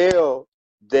could tell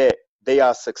that they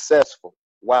are successful.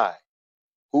 Why?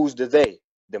 Who's the they?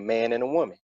 The man and the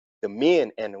woman, the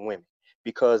men and the women,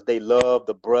 because they love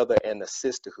the brother and the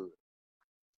sisterhood.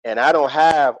 And I don't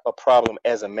have a problem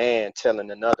as a man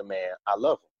telling another man I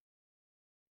love him,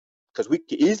 because we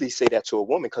can easily say that to a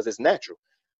woman because it's natural.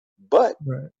 But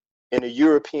right. In a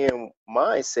European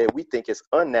mindset, we think it's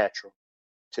unnatural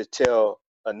to tell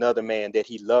another man that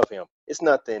he love him. It's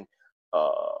nothing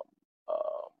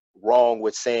wrong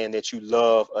with saying that you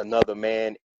love another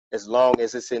man, as long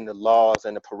as it's in the laws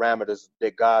and the parameters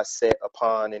that God set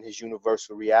upon in his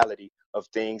universal reality of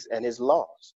things and his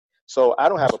laws. So I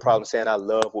don't have a problem saying I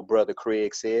love what Brother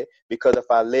Craig said, because if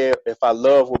I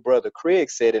love what Brother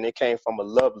Craig said and it came from a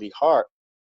lovely heart,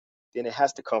 then it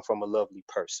has to come from a lovely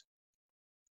person.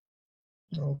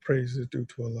 All praise is due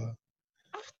to Allah.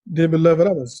 Dear beloved,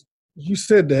 you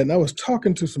said that, and I was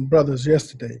talking to some brothers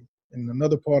yesterday in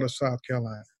another part of South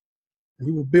Carolina.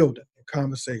 We were building a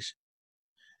conversation.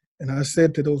 And I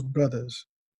said to those brothers,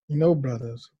 you know,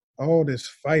 brothers, all this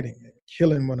fighting and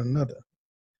killing one another,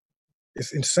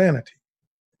 it's insanity.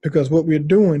 Because what we're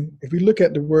doing, if we look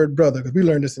at the word brother, because we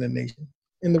learned this in the nation,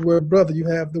 in the word brother, you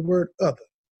have the word other.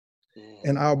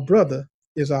 And our brother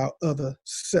is our other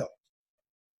self.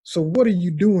 So what are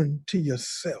you doing to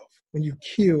yourself when you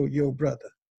kill your brother?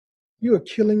 You are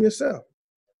killing yourself.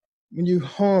 When you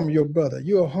harm your brother,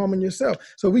 you are harming yourself.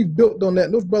 So we built on that.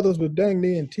 Those brothers were dang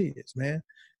near in tears, man.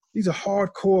 These are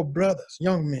hardcore brothers,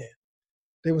 young men.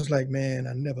 They was like, man,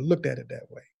 I never looked at it that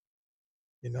way.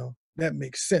 You know, that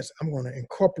makes sense. I'm going to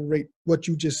incorporate what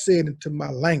you just said into my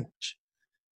language.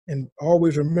 And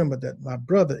always remember that my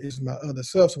brother is my other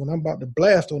self. So when I'm about to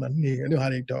blast on a nigga, you know how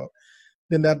they talk,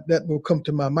 then that will come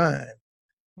to my mind,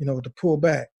 you know, to pull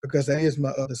back, because that is my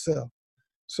other self.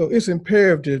 So it's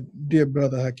imperative, dear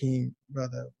brother Hakeem,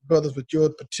 brothers with your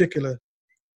particular,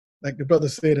 like the brother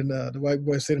said in the white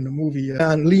boy said in the movie,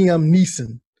 Liam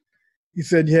Neeson. He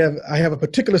said, I have a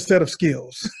particular set of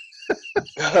skills.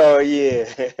 Oh yeah,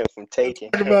 from Taken.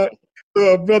 About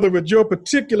a brother with your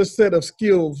particular set of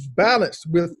skills balanced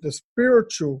with the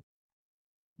spiritual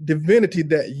divinity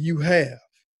that you have.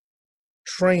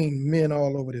 Train men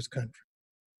all over this country,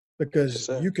 because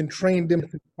you can train them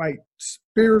to fight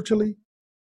spiritually,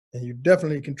 and you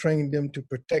definitely can train them to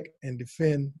protect and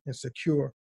defend and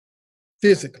secure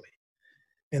physically.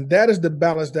 And that is the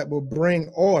balance that will bring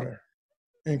order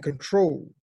and control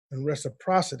and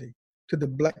reciprocity to the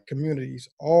Black communities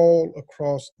all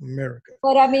across America.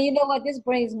 But I mean, you know what? This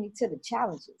brings me to the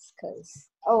challenges, because,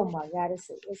 oh my God, it's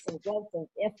a wealth of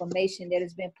information that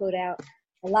has been put out.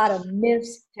 A lot of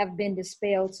myths have been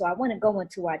dispelled. So I want to go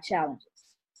into our challenges.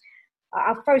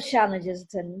 Our first challenge is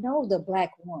to know the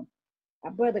Black woman.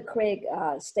 Our brother Craig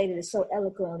stated it so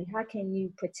eloquently. How can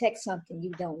you protect something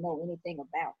you don't know anything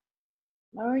about?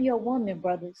 Learn your woman,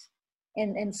 brothers.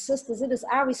 And sisters, it is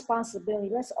our responsibility.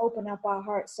 Let's open up our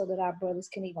hearts so that our brothers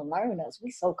can even learn us.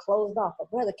 We so closed off. A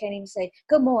brother can't even say,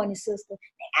 good morning, sister.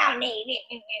 I need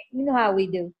it. You know how we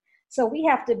do. So we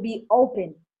have to be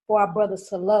open for our brothers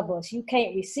to love us. You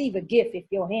can't receive a gift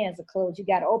if your hands are closed. You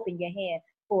got to open your hand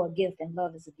for a gift, and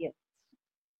love is a gift.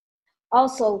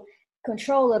 Also,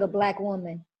 control of the Black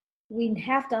woman. We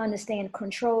have to understand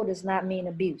control does not mean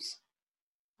abuse.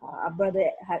 Our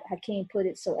brother Hakeem put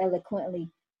it so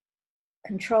eloquently.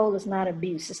 Control is not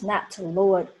abuse. It's not to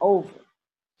lord over.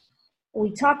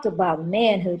 We talked about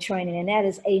manhood training, and that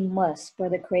is a must.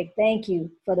 Brother Craig, thank you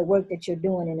for the work that you're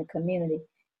doing in the community.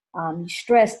 You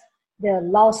stressed the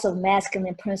loss of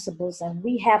masculine principles, and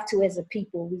we have to, as a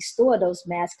people, restore those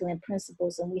masculine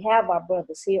principles. And we have our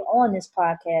brothers here on this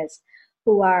podcast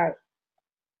who are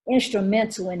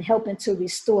instrumental in helping to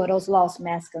restore those lost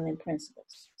masculine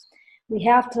principles. We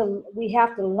have to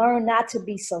learn not to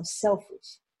be so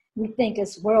selfish. We think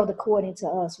it's world according to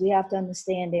us. We have to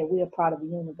understand that we are part of the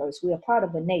universe. We are part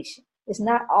of a nation. It's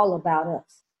not all about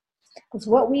us. Because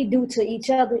what we do to each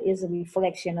other is a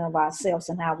reflection of ourselves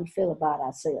and how we feel about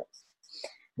ourselves.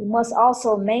 We must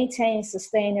also maintain,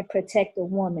 sustain, and protect the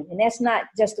woman. And that's not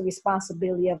just the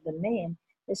responsibility of the man.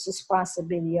 It's the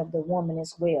responsibility of the woman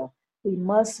as well. We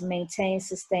must maintain,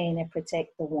 sustain, and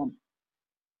protect the woman.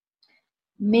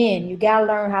 Men, you got to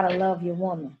learn how to love your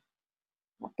woman.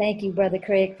 Thank you, Brother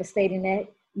Craig, for stating that.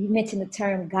 You mentioned the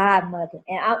term godmother,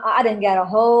 and I done got a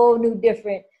whole new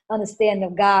different understanding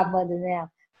of godmother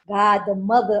now. God, the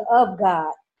mother of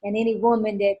God, and any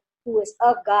woman who is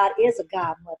of God is a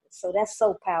godmother. So that's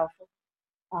so powerful.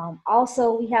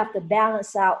 Also, we have to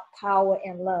balance out power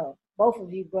and love. Both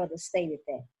of you brothers stated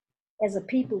that. As a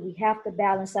people, we have to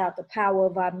balance out the power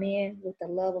of our men with the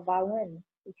love of our women.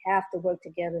 We have to work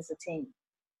together as a team.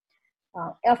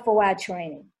 FOI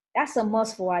training. That's a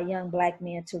must for our young Black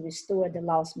men to restore the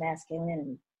lost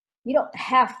masculinity. You don't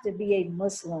have to be a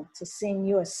Muslim to send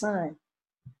your son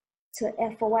to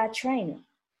FOI training.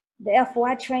 The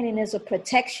FOI training is a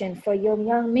protection for your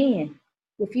young men.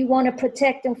 If you want to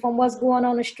protect them from what's going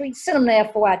on the street, send them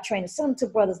to FOI training. Send them to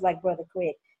brothers like Brother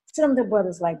Craig. Send them to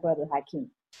brothers like Brother Hakeem.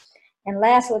 And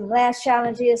last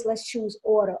challenge is, let's choose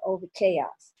order over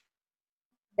chaos.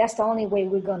 That's the only way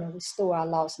we're going to restore our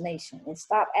lost nation. And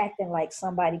stop acting like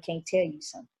somebody can't tell you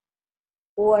something.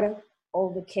 Order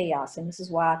over chaos. And this is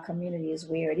why our community is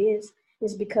where it is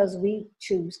because we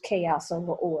choose chaos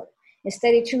over order.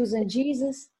 Instead of choosing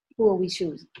Jesus, who are we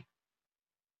choosing?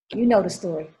 You know the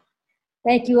story.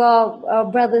 Thank you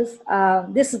all, brothers.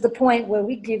 This is the point where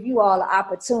we give you all the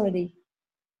opportunity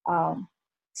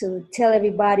to tell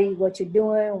everybody what you're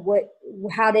doing,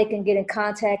 how they can get in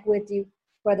contact with you.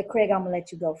 Brother Craig, I'm gonna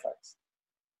let you go first.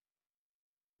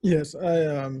 Yes,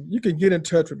 you can get in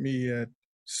touch with me at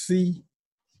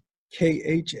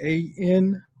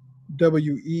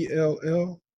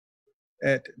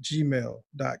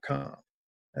CKHANWELL@gmail.com.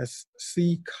 That's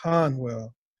C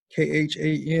Conwell,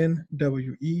 KHANWELL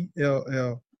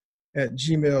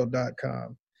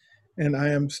 @gmail.com. And I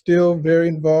am still very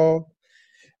involved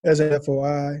as an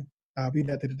FOI. I'll be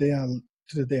there to the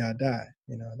day I die.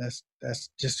 You know, that's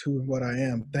just who and what I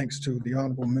am, thanks to the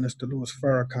Honorable Minister Louis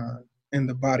Farrakhan and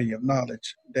the body of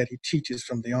knowledge that he teaches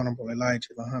from the Honorable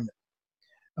Elijah Muhammad.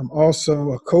 I'm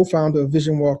also a co-founder of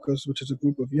Vision Walkers, which is a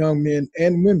group of young men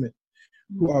and women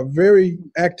who are very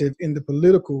active in the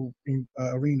political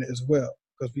arena as well,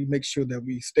 because we make sure that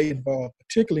we stay involved,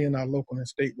 particularly in our local and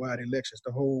statewide elections,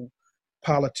 to hold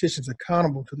politicians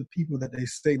accountable to the people that they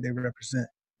say they represent.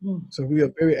 So we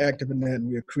are very active in that, and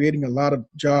we are creating a lot of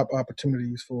job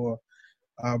opportunities for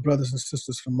our brothers and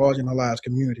sisters from marginalized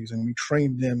communities, and we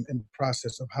train them in the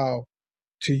process of how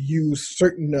to use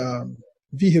certain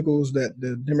vehicles that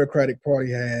the Democratic Party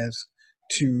has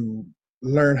to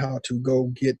learn how to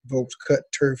go get votes,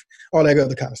 cut turf, all that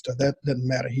other kind of stuff. That doesn't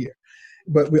matter here.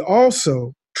 But we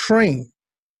also train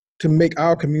to make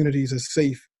our communities a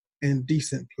safe and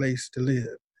decent place to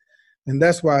live. And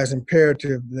that's why it's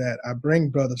imperative that I bring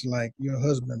brothers like your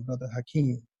husband, Brother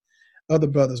Hakeem, other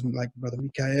brothers like Brother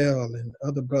Mikael, and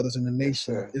other brothers in the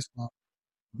Nation of Islam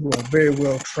who are very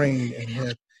well trained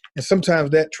and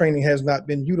sometimes that training has not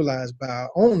been utilized by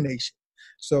our own nation.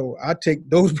 So I take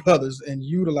those brothers and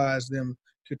utilize them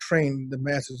to train the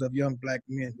masses of young Black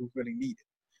men who really need it,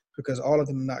 because all of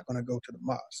them are not going to go to the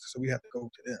mosque. So we have to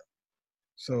go to them.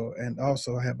 So, and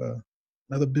also I have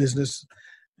another business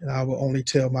and I will only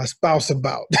tell my spouse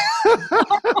about.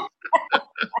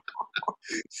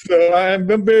 So I'm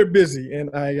very busy, and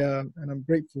I'm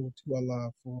grateful to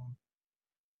Allah for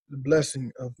the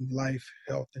blessing of life,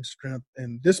 health, and strength.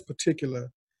 And this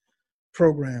particular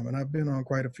program, and I've been on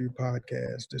quite a few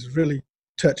podcasts, that's really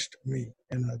touched me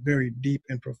in a very deep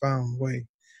and profound way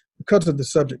because of the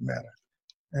subject matter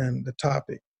and the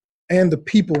topic and the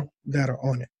people that are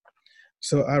on it.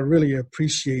 So I really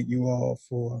appreciate you all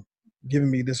for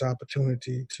giving me this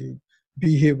opportunity to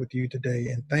be here with you today.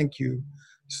 And thank you,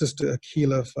 Sister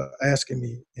Akilah, for asking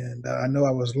me. And I know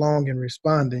I was long in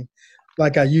responding,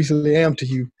 like I usually am to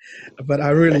you, but I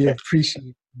really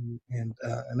appreciate you, and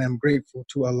I'm grateful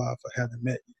to Allah for having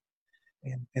met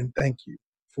you. And thank you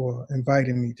for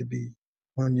inviting me to be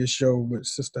on your show with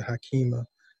Sister Hakima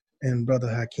and Brother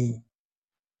Hakeem.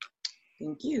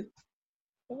 Thank you.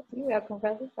 You're welcome,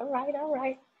 brother. All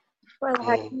right. Brother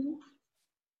Hakeem.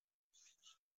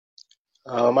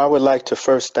 I would like to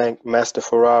first thank Master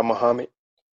Farrar Muhammad,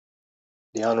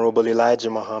 the Honorable Elijah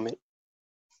Muhammad,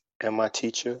 and my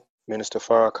teacher, Minister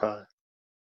Farrakhan.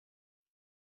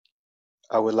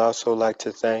 I would also like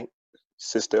to thank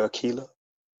Sister Akilah,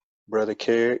 Brother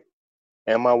Craig,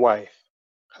 and my wife,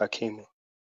 Hakima,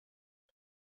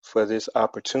 for this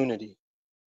opportunity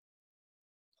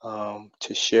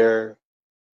to share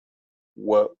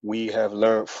what we have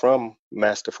learned from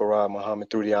Master Farrar Muhammad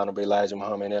through the Honorable Elijah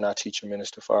Muhammad and our teacher,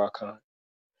 Minister Farrakhan.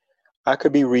 I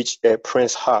could be reached at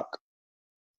Prince Haq,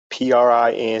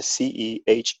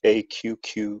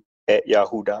 PRINCEHAQQ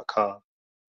 @yahoo.com.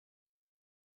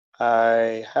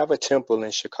 I have a temple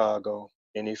in Chicago,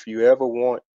 and if you ever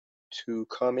want to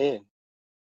come in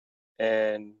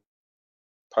and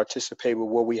participate with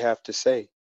what we have to say,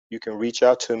 you can reach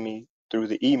out to me through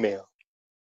the email.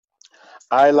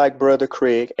 I, like Brother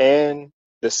Craig and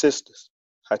the sisters,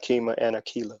 Hakima and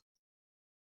Akilah,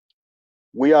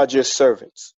 we are just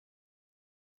servants.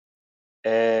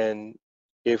 And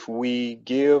if we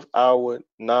give our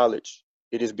knowledge,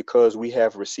 it is because we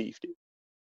have received it.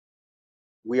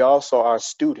 We also are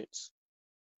students,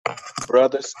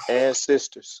 brothers and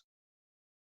sisters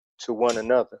to one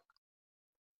another.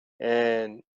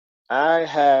 And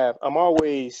I'm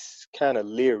always kind of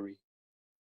leery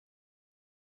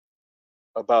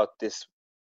about this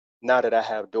now that I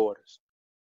have daughters.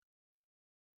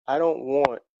 I don't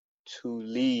want to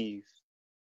leave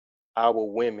our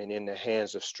women in the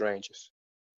hands of strangers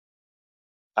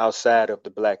outside of the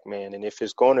black man. And if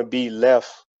it's going to be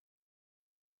left,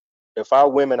 if our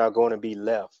women are going to be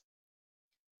left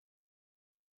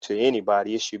to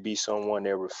anybody, it should be someone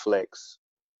that reflects,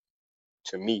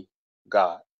 to me,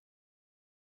 God.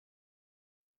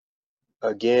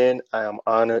 Again, I am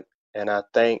honored, and I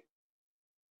thank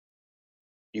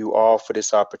you all for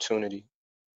this opportunity.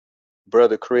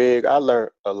 Brother Craig, I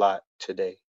learned a lot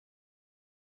today.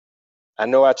 I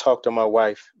know I talked to my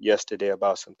wife yesterday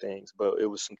about some things, but it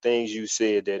was some things you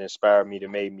said that inspired me,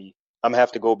 I'm gonna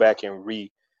have to go back and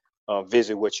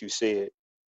visit what you said.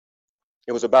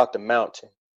 It was about the mountain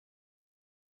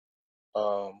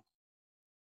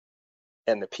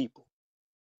and the people.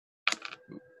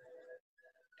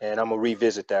 And I'm gonna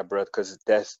revisit that, brother, because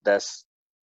that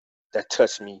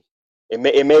touched me. It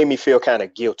made me feel kind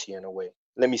of guilty in a way.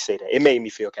 Let me say that. It made me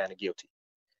feel kind of guilty.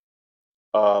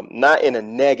 Not in a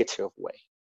negative way,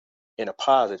 in a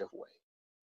positive way.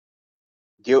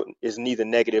 Guilt is neither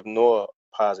negative nor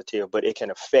positive, but it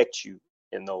can affect you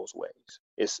in those ways.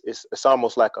 It's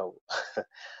almost like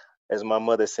as my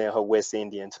mother said in her West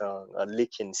Indian tongue, a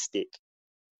licking stick.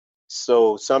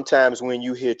 So sometimes when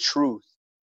you hear truth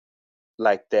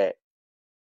like that,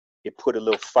 it put a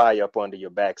little fire up under your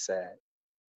backside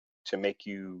to make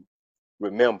you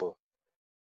remember.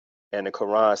 And the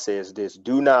Quran says this: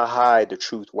 do not hide the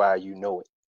truth while you know it.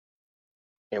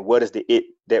 And what is the it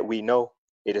that we know?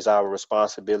 It is our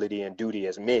responsibility and duty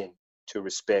as men to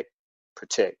respect,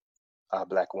 protect our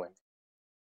black women.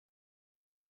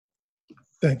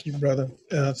 Thank you, brother.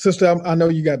 Sister, I know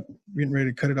you got getting ready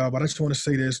to cut it off, but I just want to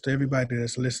say this to everybody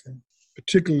that's listening,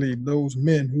 particularly those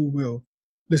men who will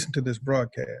listen to this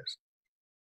broadcast.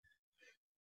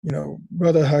 You know,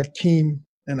 Brother Hakeem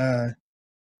and I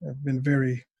have been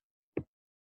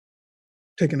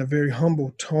taking a very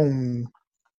humble tone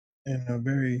and a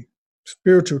very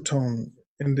spiritual tone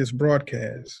in this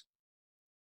broadcast.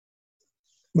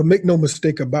 But make no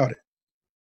mistake about it.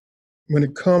 When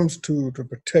it comes to the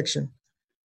protection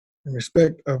and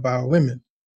respect of our women,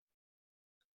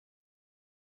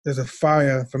 there's a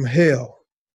fire from hell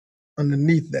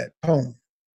underneath that tone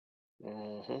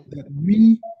that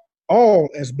we all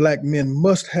as black men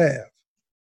must have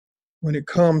when it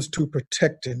comes to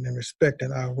protecting and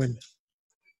respecting our women.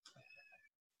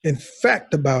 In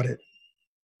fact about it,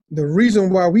 the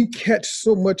reason why we catch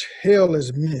so much hell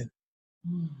as men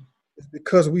is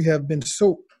because we have been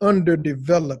so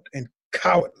underdeveloped and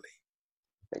cowardly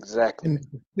Exactly. in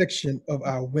the protection of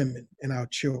our women and our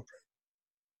children.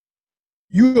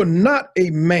 You are not a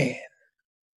man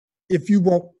if you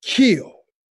won't kill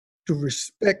to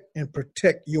respect and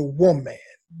protect your woman,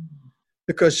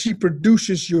 because she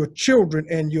produces your children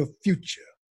and your future.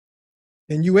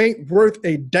 And you ain't worth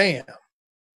a damn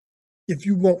if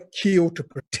you won't kill to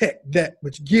protect that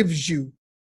which gives you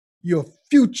your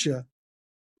future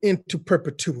into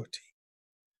perpetuity.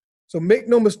 So make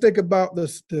no mistake about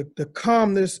this, the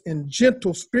calmness and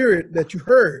gentle spirit that you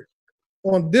heard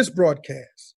on this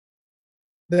broadcast,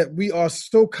 that we are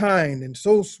so kind and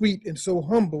so sweet and so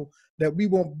humble that we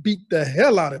won't beat the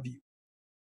hell out of you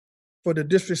for the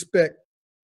disrespect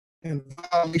and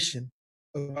violation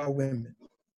of our women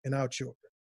and our children.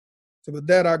 So with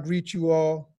that, I greet you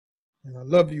all, and I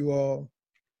love you all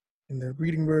in the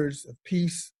greeting words of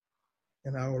peace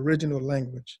in our original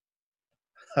language.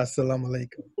 Assalamu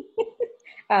alaikum.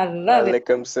 I love it.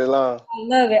 Alaikum salam. I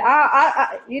love it.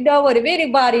 I you know what? If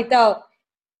anybody thought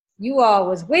you all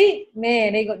was weak,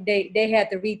 man, they had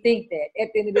to rethink that at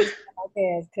the end of this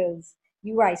podcast, because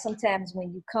you're right. Sometimes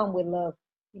when you come with love,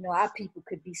 you know, our people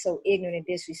could be so ignorant and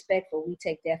disrespectful. We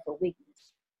take that for weakness.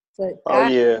 But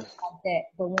God, like that.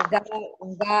 But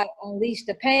when God unleashed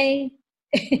the pain,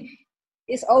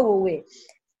 it's over with.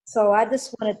 So I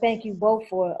just want to thank you both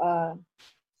for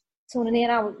tuning in.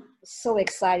 I was so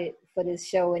excited for this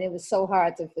show, and it was so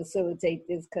hard to facilitate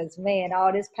this because, man,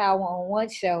 all this power on one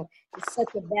show is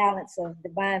such a balance of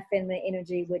divine feminine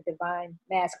energy with divine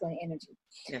masculine energy.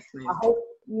 Yes, I hope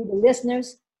you, the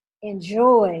listeners,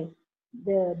 enjoy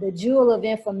the jewel of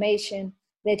information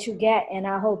that you got, and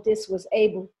I hope this was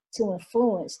able to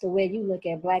influence the way you look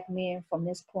at Black men from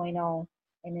this point on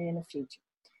and in the future.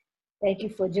 Thank you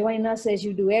for joining us as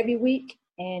you do every week,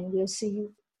 and we'll see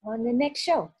you on the next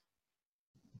show.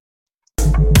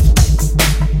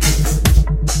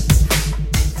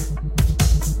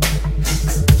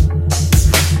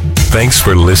 Thanks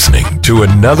for listening to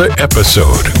another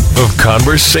episode of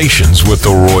Conversations with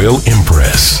the Royal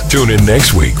Empress. Tune in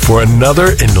next week for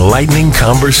another enlightening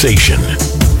conversation.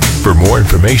 For more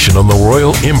information on the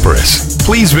Royal Empress,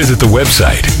 please visit the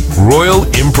website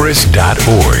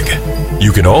royalempress.org.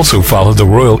 You can also follow the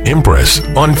Royal Empress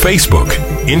on Facebook,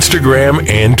 Instagram,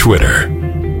 and Twitter.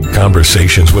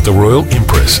 Conversations with the Royal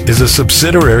Empress is a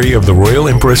subsidiary of the Royal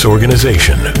Empress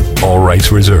Organization. All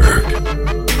rights reserved.